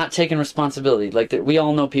not taking responsibility. Like we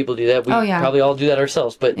all know people do that. We probably all do that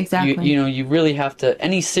ourselves. But Exactly. you know, you really have to.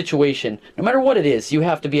 Any situation, no matter what it is, you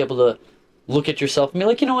have to be able to look at yourself and be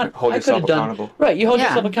like, you know what, Hold I could have yourself done. accountable. Right, you hold Yeah.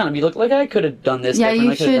 yourself accountable. You look like I could have done this. Yeah, different.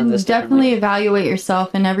 you I could have done should this definitely differently. evaluate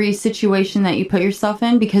yourself in every situation that you put yourself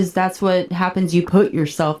in because that's what happens. You put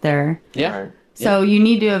yourself there. Yeah. Right. So you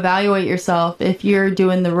need to evaluate yourself if you're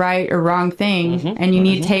doing the right or wrong thing, and you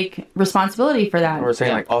need to take responsibility for that. We're saying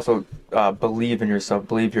Yeah. like also believe in yourself,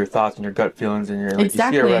 believe your thoughts and your gut feelings, and your like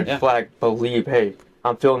Exactly. you see a red Yeah. flag, believe, hey,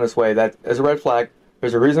 I'm feeling this way. That is a red flag.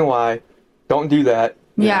 There's a reason why. Don't do that.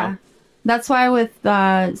 you Yeah, know? that's why with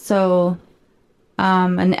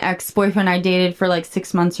an ex-boyfriend I dated for like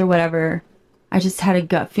 6 months or whatever, I just had a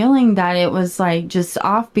gut feeling that it was like just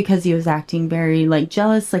off because he was acting very like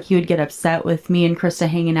jealous. Like he would get upset with me and Krista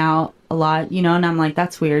hanging out a lot, you know, and I'm like,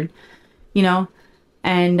 that's weird, you know?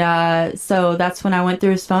 And so that's when I went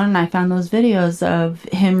through his phone and I found those videos of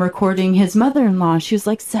him recording his mother-in-law. She was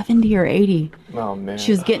like 70 or 80. Oh man.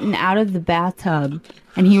 She was getting out of the bathtub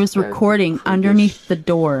and he was recording underneath the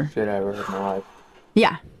door. Shit I ever heard in my life.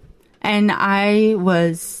 Yeah. And I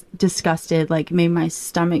was disgusted, like made my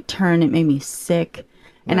stomach turn, it made me sick.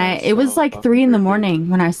 And That's it was so like fucking 3 in the creepy. morning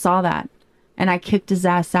when I saw that. And I kicked his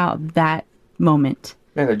ass out that moment.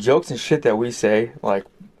 Man, the jokes and shit that we say, like,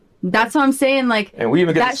 That's what I'm saying, like, and we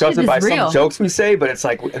even get that shit disgusted by is real. some jokes we say, but it's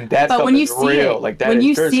like, and that But stuff when you is see real. it, Like that when is,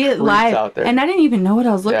 you there's see it creeps live, out there. and I didn't even know what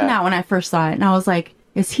I was looking Yeah. at when I first saw it. And I was like,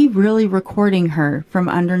 is he really recording her from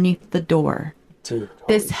underneath the door? Dude,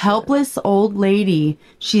 This holy shit. helpless old lady,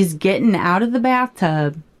 she's getting out of the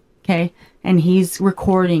bathtub, okay, and he's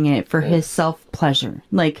recording it for his self-pleasure.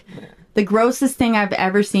 Like, the grossest thing I've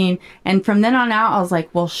ever seen. And from then on out, I was like,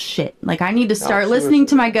 well, shit. Like, I need to start listening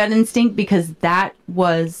to my gut instinct because that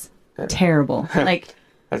was terrible. Like,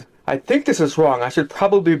 I think this is wrong. I should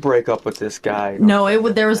probably break up with this guy. no,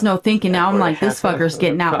 there was no thinking. Now I'm like, this fucker's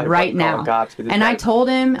getting out right now. And I told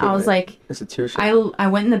him, I was like, institution. I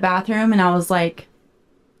went in the bathroom and I was like,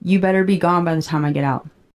 you better be gone by the time I get out.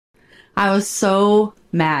 I was so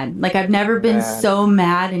mad. Like, I've never been Mad. so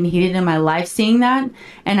mad and heated in my life seeing that.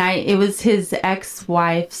 And it was his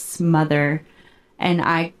ex-wife's mother. And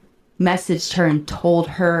I messaged her and told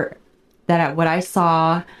her that what I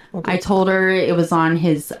saw. I told her it was on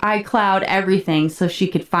his iCloud, everything, so she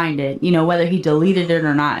could find it, you know, whether he deleted it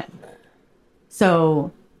or not.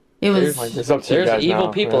 So it was It's up to you There's guys evil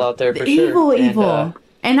now, people yeah. out there for sure. evil.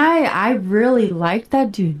 And I really liked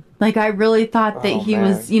that dude. Like, I really thought that Oh, he man.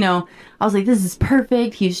 was, you know, I was like, this is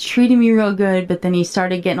perfect. He's treating me real good. But then he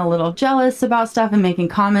started getting a little jealous about stuff and making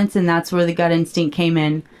comments. And that's where the gut instinct came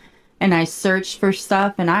in. And I searched for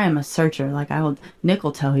stuff. And I am a searcher. Like, Nick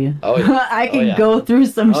will tell you. Oh, yeah. I Oh, can yeah. go through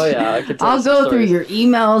some Oh, shit. yeah, I could tell I'll you some go through stories. your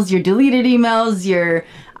emails, your deleted emails, your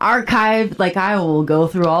archive. Like, I will go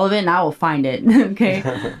through all of it and I will find it. Okay.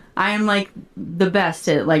 I am like the best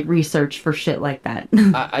at like research for shit like that.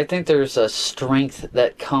 I think there's a strength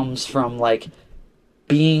that comes from like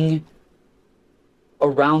being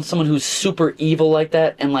around someone who's super evil like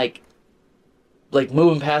that and like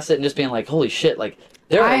moving past it and just being like, holy shit, like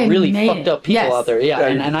there I are really made fucked it. up people Yes. out there. Yeah,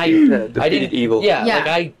 and I defeated I didn't evil. Yeah, Yeah. like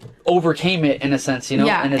I overcame it in a sense, you know.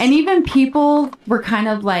 Yeah, and, it's, and even people were kind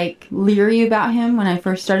of like leery about him when I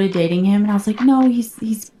first started dating him, and I was like, no,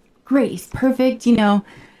 he's great, he's perfect, you know.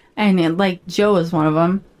 And like Joe was one of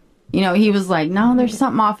them. You know, he was like, no, there's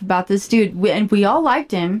something off about this dude, and we all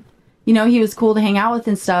liked him. You know, he was cool to hang out with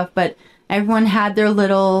and stuff, but everyone had their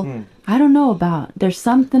little, I don't know about. There's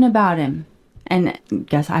something about him, and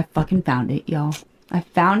guess I fucking found it, y'all. I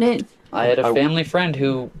found it. I had a family friend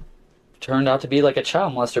who turned out to be like a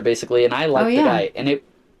child molester basically, and I liked the yeah. guy, and it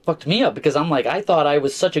fucked me up because I'm like, I thought I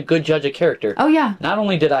was such a good judge of character. Oh yeah. Not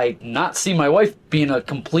only did I not see my wife being a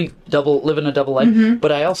complete living a double life,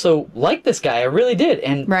 but I also liked this guy. I really did.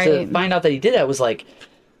 And to Right. find out that he did that was like,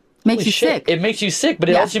 Makes holy you shit. sick. It makes you sick, but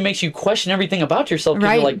it Yeah. also makes you question everything about yourself because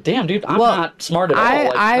Right. you're like, damn, dude, I'm Well, not smart at all.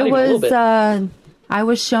 Like, I not even a little bit. I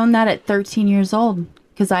was shown that at 13 years old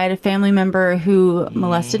because I had a family member who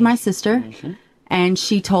molested my sister, and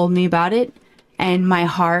she told me about it, and my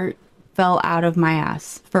heart fell out of my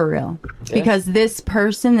ass for real. Because this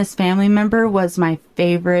person, this family member was my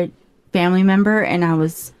favorite family member, and I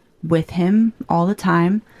was with him all the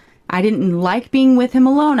time. I didn't like being with him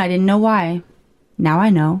alone. I didn't know why. Now I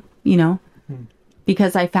know,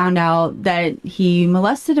 because I found out that he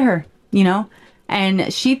molested her,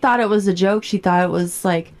 and she thought it was a joke. She thought it was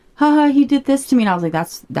like, haha, he did this to me. And I was like,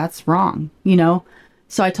 that's wrong,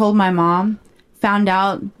 So I told my mom, found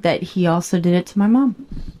out that he also did it to my mom.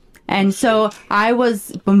 And so I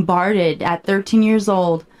was bombarded at 13 years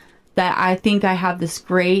old that I think I have this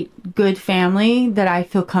great, good family that I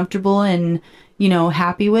feel comfortable and,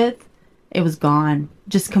 happy with. It was gone.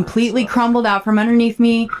 Just completely crumbled out from underneath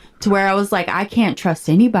me to where I was like, I can't trust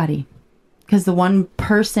anybody. Because the one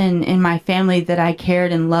person in my family that I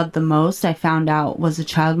cared and loved the most, I found out was a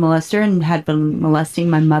child molester and had been molesting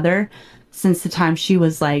my mother since the time she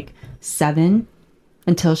was like 7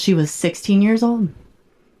 until she was 16 years old.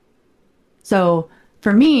 So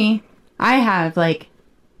for me, I have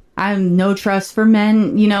I'm no trust for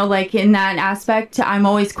men, in that aspect. I'm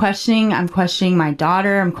always questioning. I'm questioning my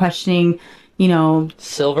daughter. I'm questioning,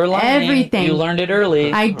 silver lining. Everything. You learned it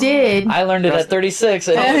early. I did. I learned it at 36.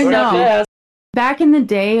 No. Back in the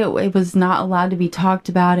day, it was not allowed to be talked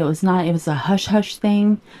about. It was a hush-hush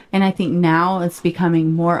thing. And I think now it's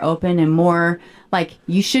becoming more open and more like,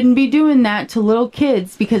 you shouldn't be doing that to little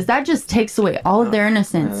kids, because that just takes away all of their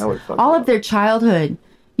innocence, all of their childhood.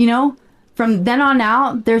 From then on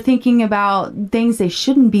out, they're thinking about things they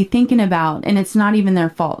shouldn't be thinking about, and it's not even their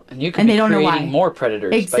fault. And you can be creating more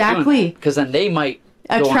predators. Exactly. Because then they might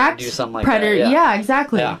attract do something like predator. that. Yeah,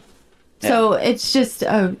 exactly. Yeah. So it's just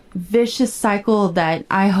a vicious cycle that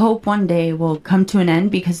I hope one day will come to an end,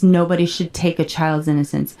 because nobody should take a child's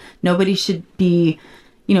innocence. Nobody should be,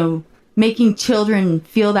 making children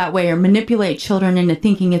feel that way or manipulate children into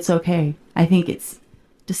thinking it's okay. I think it's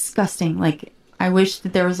disgusting. I wish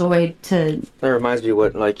that there was a way to... That reminds me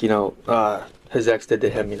what, his ex did to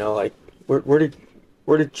him, where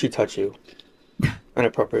did she touch you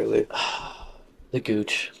inappropriately? The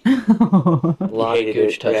gooch. A lot of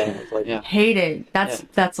gooch touching. Yeah. Hate it.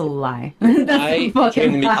 That's a lie. That's a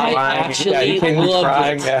fucking lie. I actually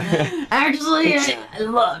loved it. Actually, I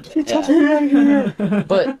loved it. Yeah.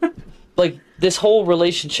 But, this whole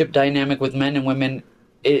relationship dynamic with men and women,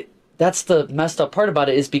 that's the messed up part about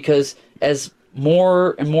it, is because as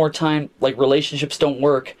more and more time, relationships don't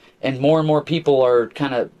work, and more people are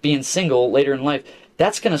kind of being single later in life,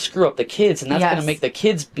 that's going to screw up the kids, and that's going to make the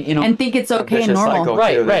kids be, and think it's okay and normal.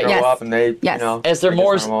 Right. They grow up and they, as there's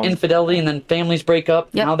more infidelity, and then families break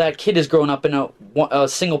up, now that kid is growing up in a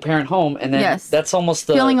single parent home, and then that's almost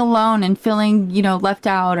feeling alone and feeling, left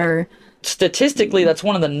out. Or statistically, that's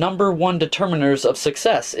one of the number one determiners of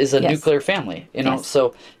success is a nuclear family.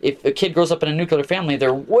 So if a kid grows up in a nuclear family,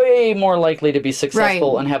 they're way more likely to be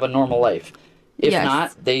successful and have a normal life. If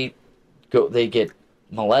not, they get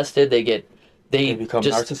molested. They become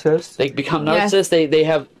narcissists. They become narcissists. They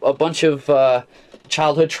have a bunch of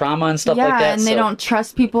childhood trauma and stuff like that. Yeah, and they don't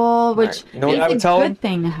trust people, which what I would is tell a them? good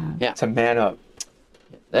thing to have. Yeah. To man up.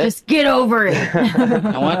 Just get over it. You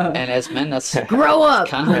know what? And as men, that's grow up.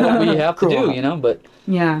 Kind of what we have to do, But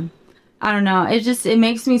yeah, I don't know. It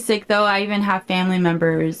makes me sick, though. I even have family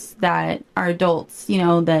members that are adults,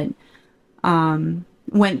 that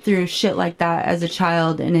went through shit like that as a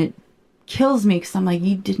child, and it kills me because I'm like,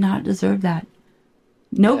 you did not deserve that.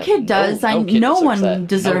 No kid does. No one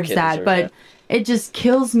deserves that. But it just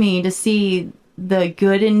kills me to see the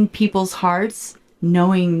good in people's hearts,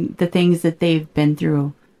 knowing the things that they've been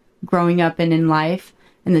through growing up and in life,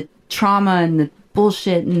 and the trauma and the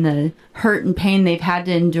bullshit and the hurt and pain they've had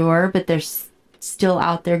to endure, but they're still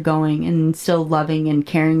out there going and still loving and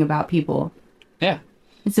caring about people. Yeah.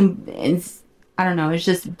 It's I don't know, it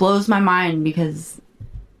just blows my mind, because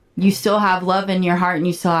you still have love in your heart, and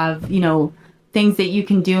you still have, things that you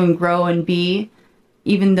can do and grow and be,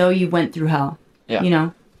 even though you went through hell.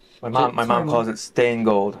 Yeah. My mom calls it staying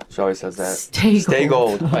gold. She always says that. Stay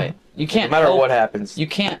gold. Right. You can't. No matter what happens. You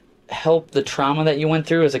can't help the trauma that you went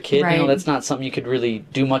through as a kid. Right. That's not something you could really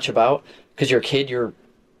do much about, because you're a kid. You're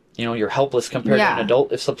helpless compared to an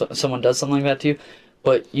adult if someone does something like that to you.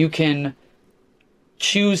 But you can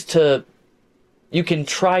choose to. You can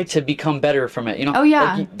try to become better from it. Oh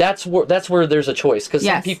yeah. That's where there's a choice, because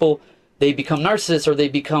some people, they become narcissists, or they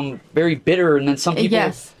become very bitter, and then some people.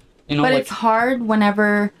 Yes. But it's hard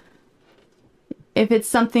whenever, if it's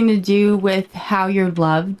something to do with how you're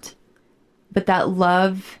loved, but that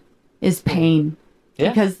love is pain. Yeah.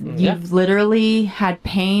 Because you've literally had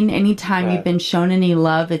pain anytime you've been shown any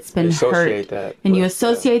love. It's been hurt. You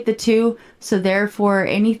associate the two. So therefore,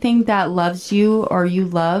 anything that loves you or you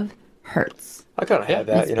love hurts. I kind of have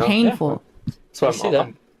that, It's you know. painful. So I see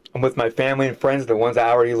that. I'm with my family and friends, the ones I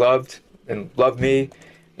already loved and love me.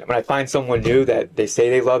 When I find someone new that they say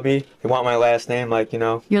they love me, they want my last name, like, you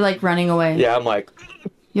know. You're like running away. Yeah, I'm like,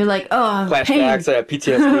 You're like, oh, pain. flashbacks, I have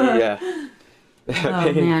PTSD, yeah.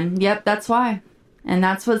 Oh man, yep, that's why. And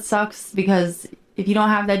that's what sucks, because if you don't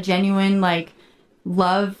have that genuine like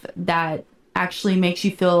love that actually makes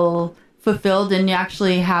you feel fulfilled and you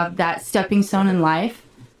actually have that stepping stone in life,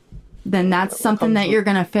 then that's something that you're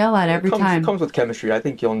gonna fail at every time. It comes with chemistry. I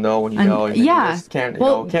think you'll know when you know. And yeah. You just can't,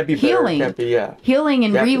 Well, can't be healing. better. Can't be, yeah. Healing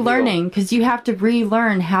and You have to heal. relearning, because you have to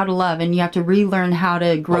relearn how to love, and you have to relearn how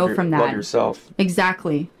to grow from that. Love yourself.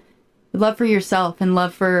 Exactly. Love for yourself, and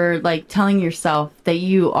love for like telling yourself that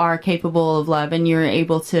you are capable of love and you're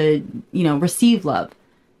able to, you know, receive love.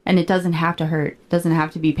 And it doesn't have to hurt. It doesn't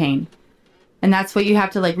have to be pain. And that's what you have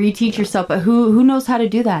to like reteach yourself. But who knows how to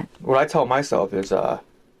do that? What I tell myself is,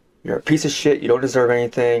 you're a piece of shit. You don't deserve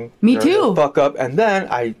anything. Me You're too. the fuck up. And then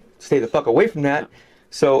I stay the fuck away from that.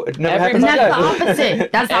 So it never And happens that's the again.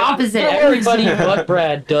 opposite. That's the opposite. Everybody but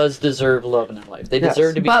Brad does deserve love in their life. They Yes.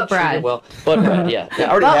 deserve to be But treated Brad. well. But Brad, yeah. Yeah, I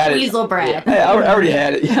already But had it. Weasel Brad. Yeah, I already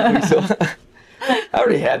had it. Yeah, Weasel. I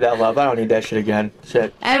already had that love. I don't need that shit again.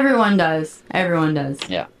 Shit. Everyone does. Everyone does.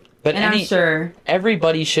 Yeah. But And I'm sure.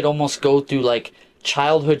 everybody should almost go through like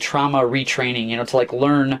childhood trauma retraining, you know, to like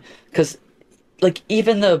learn, because like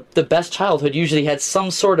even the best childhood usually had some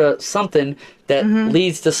sort of something that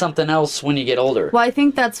leads to something else when you get older. Well, I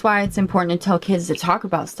think that's why it's important to tell kids to talk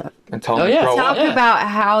about stuff. And tell Oh, them to yeah. grow Talk up. Yeah. about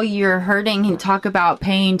how you're hurting, and talk about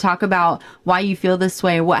pain, talk about why you feel this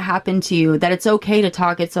way, what happened to you, that it's okay to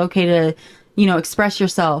talk, it's okay to, you know, express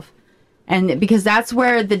yourself. And because that's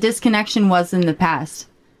where the disconnection was in the past.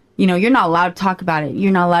 You know, you're not allowed to talk about it.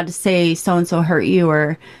 You're not allowed to say so-and-so hurt you,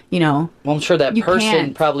 or, you know. Well, I'm sure that You person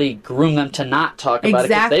can't. probably groomed them to not talk about it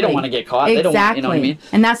because they don't want to get caught. Exactly. They don't want, you know what I mean?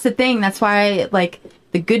 And that's the thing. That's why, like,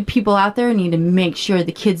 the good people out there need to make sure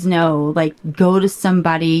the kids know, like, go to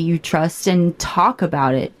somebody you trust and talk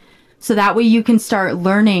about it. So that way you can start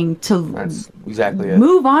learning to That's exactly it.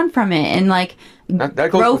 move on from it and, like, That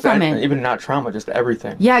goes grow with from anything, it. even not trauma, just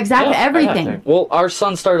everything. Yeah, exactly. Yeah, Everything. everything. Well, our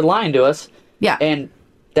son started lying to us. Yeah. And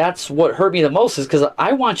that's what hurt me the most, is because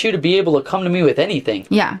I want you to be able to come to me with anything.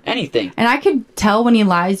 Yeah. Anything. And I could tell when he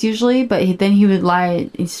lies usually, but then he would lie.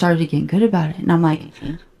 He started getting good about it. And I'm like,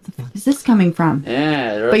 where the fuck is this coming from?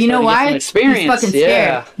 Yeah. But you know why? Experience. He's fucking scared.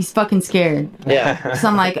 Yeah. He's fucking scared. Yeah. So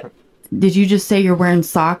I'm like, did you just say you're wearing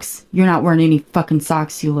socks? You're not wearing any fucking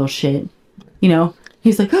socks, you little shit. You know?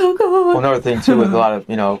 He's like, oh, God. Well, another thing, too, with a lot of,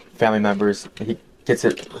 you know, family members, he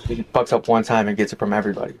fucks up one time and gets it from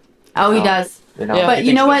everybody. Oh, he does. You know, Yeah. But he you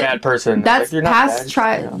thinks know he's what? a bad person. That's Like, you're not past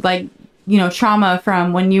bad, you know. like, you know, trauma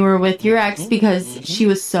from when you were with your ex, because she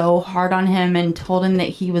was so hard on him and told him that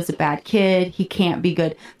he was a bad kid. He can't be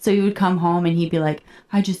good. So he would come home and he'd be like,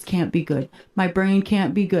 I just can't be good. My brain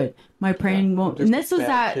can't be good. My brain won't. just And this a was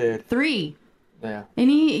bad at kid. 3. Yeah. And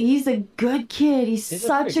he's a good kid. He's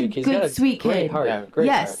such a very He's got good, sweet great kid. Heart. Yeah. Great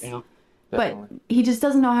Yes. heart, you know? But Definitely. he just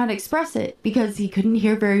doesn't know how to express it because he couldn't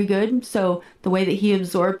hear very good. So the way that he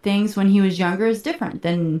absorbed things when he was younger is different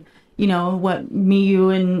than, you know, what me, you,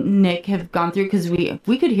 and Nick have gone through, because we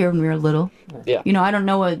could hear when we were little. Yeah. You know, I don't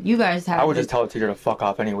know what you guys have. I would just tell a teacher to fuck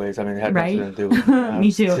off anyways. I mean, it had Right? nothing to do with it.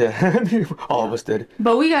 Me too. Yeah. All of us did.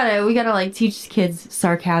 But we gotta like teach kids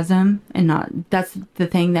sarcasm and not. That's the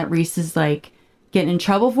thing that Reese is like getting in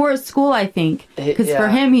trouble for at school, I think, because for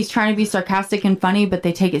Yeah. him he's trying to be sarcastic and funny, but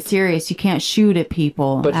they take it serious. You can't shoot at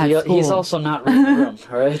people But at school. he's also not reading the room,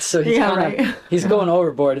 all right? So he's, Yeah, kinda, right. he's going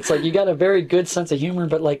overboard. It's like you got a very good sense of humor,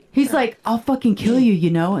 but like... He's like, I'll fucking kill you, you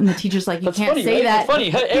know? And the teacher's like, you That's can't funny, say right? that. That's funny.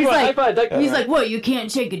 Hey, He's everyone, like, high five. That- he's like, what, you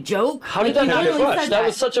can't take a joke? How did Like, that he not get literally crushed? said That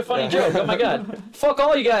was such a funny joke. Oh my god. Fuck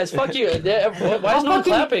all you guys. Fuck you. Why is no one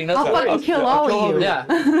clapping? That's I'll hilarious. fucking kill all of you. Yeah.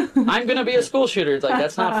 I'm gonna be a school shooter. It's like,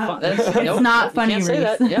 that's not fun. That's, It's not funny, You can't say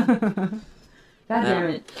Reese. that. Yeah. God damn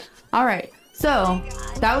it. All right. So,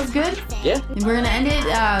 that was good. Yeah. And we're going to end it.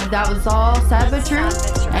 That was all sad but true.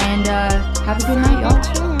 And have a good night,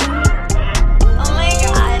 y'all.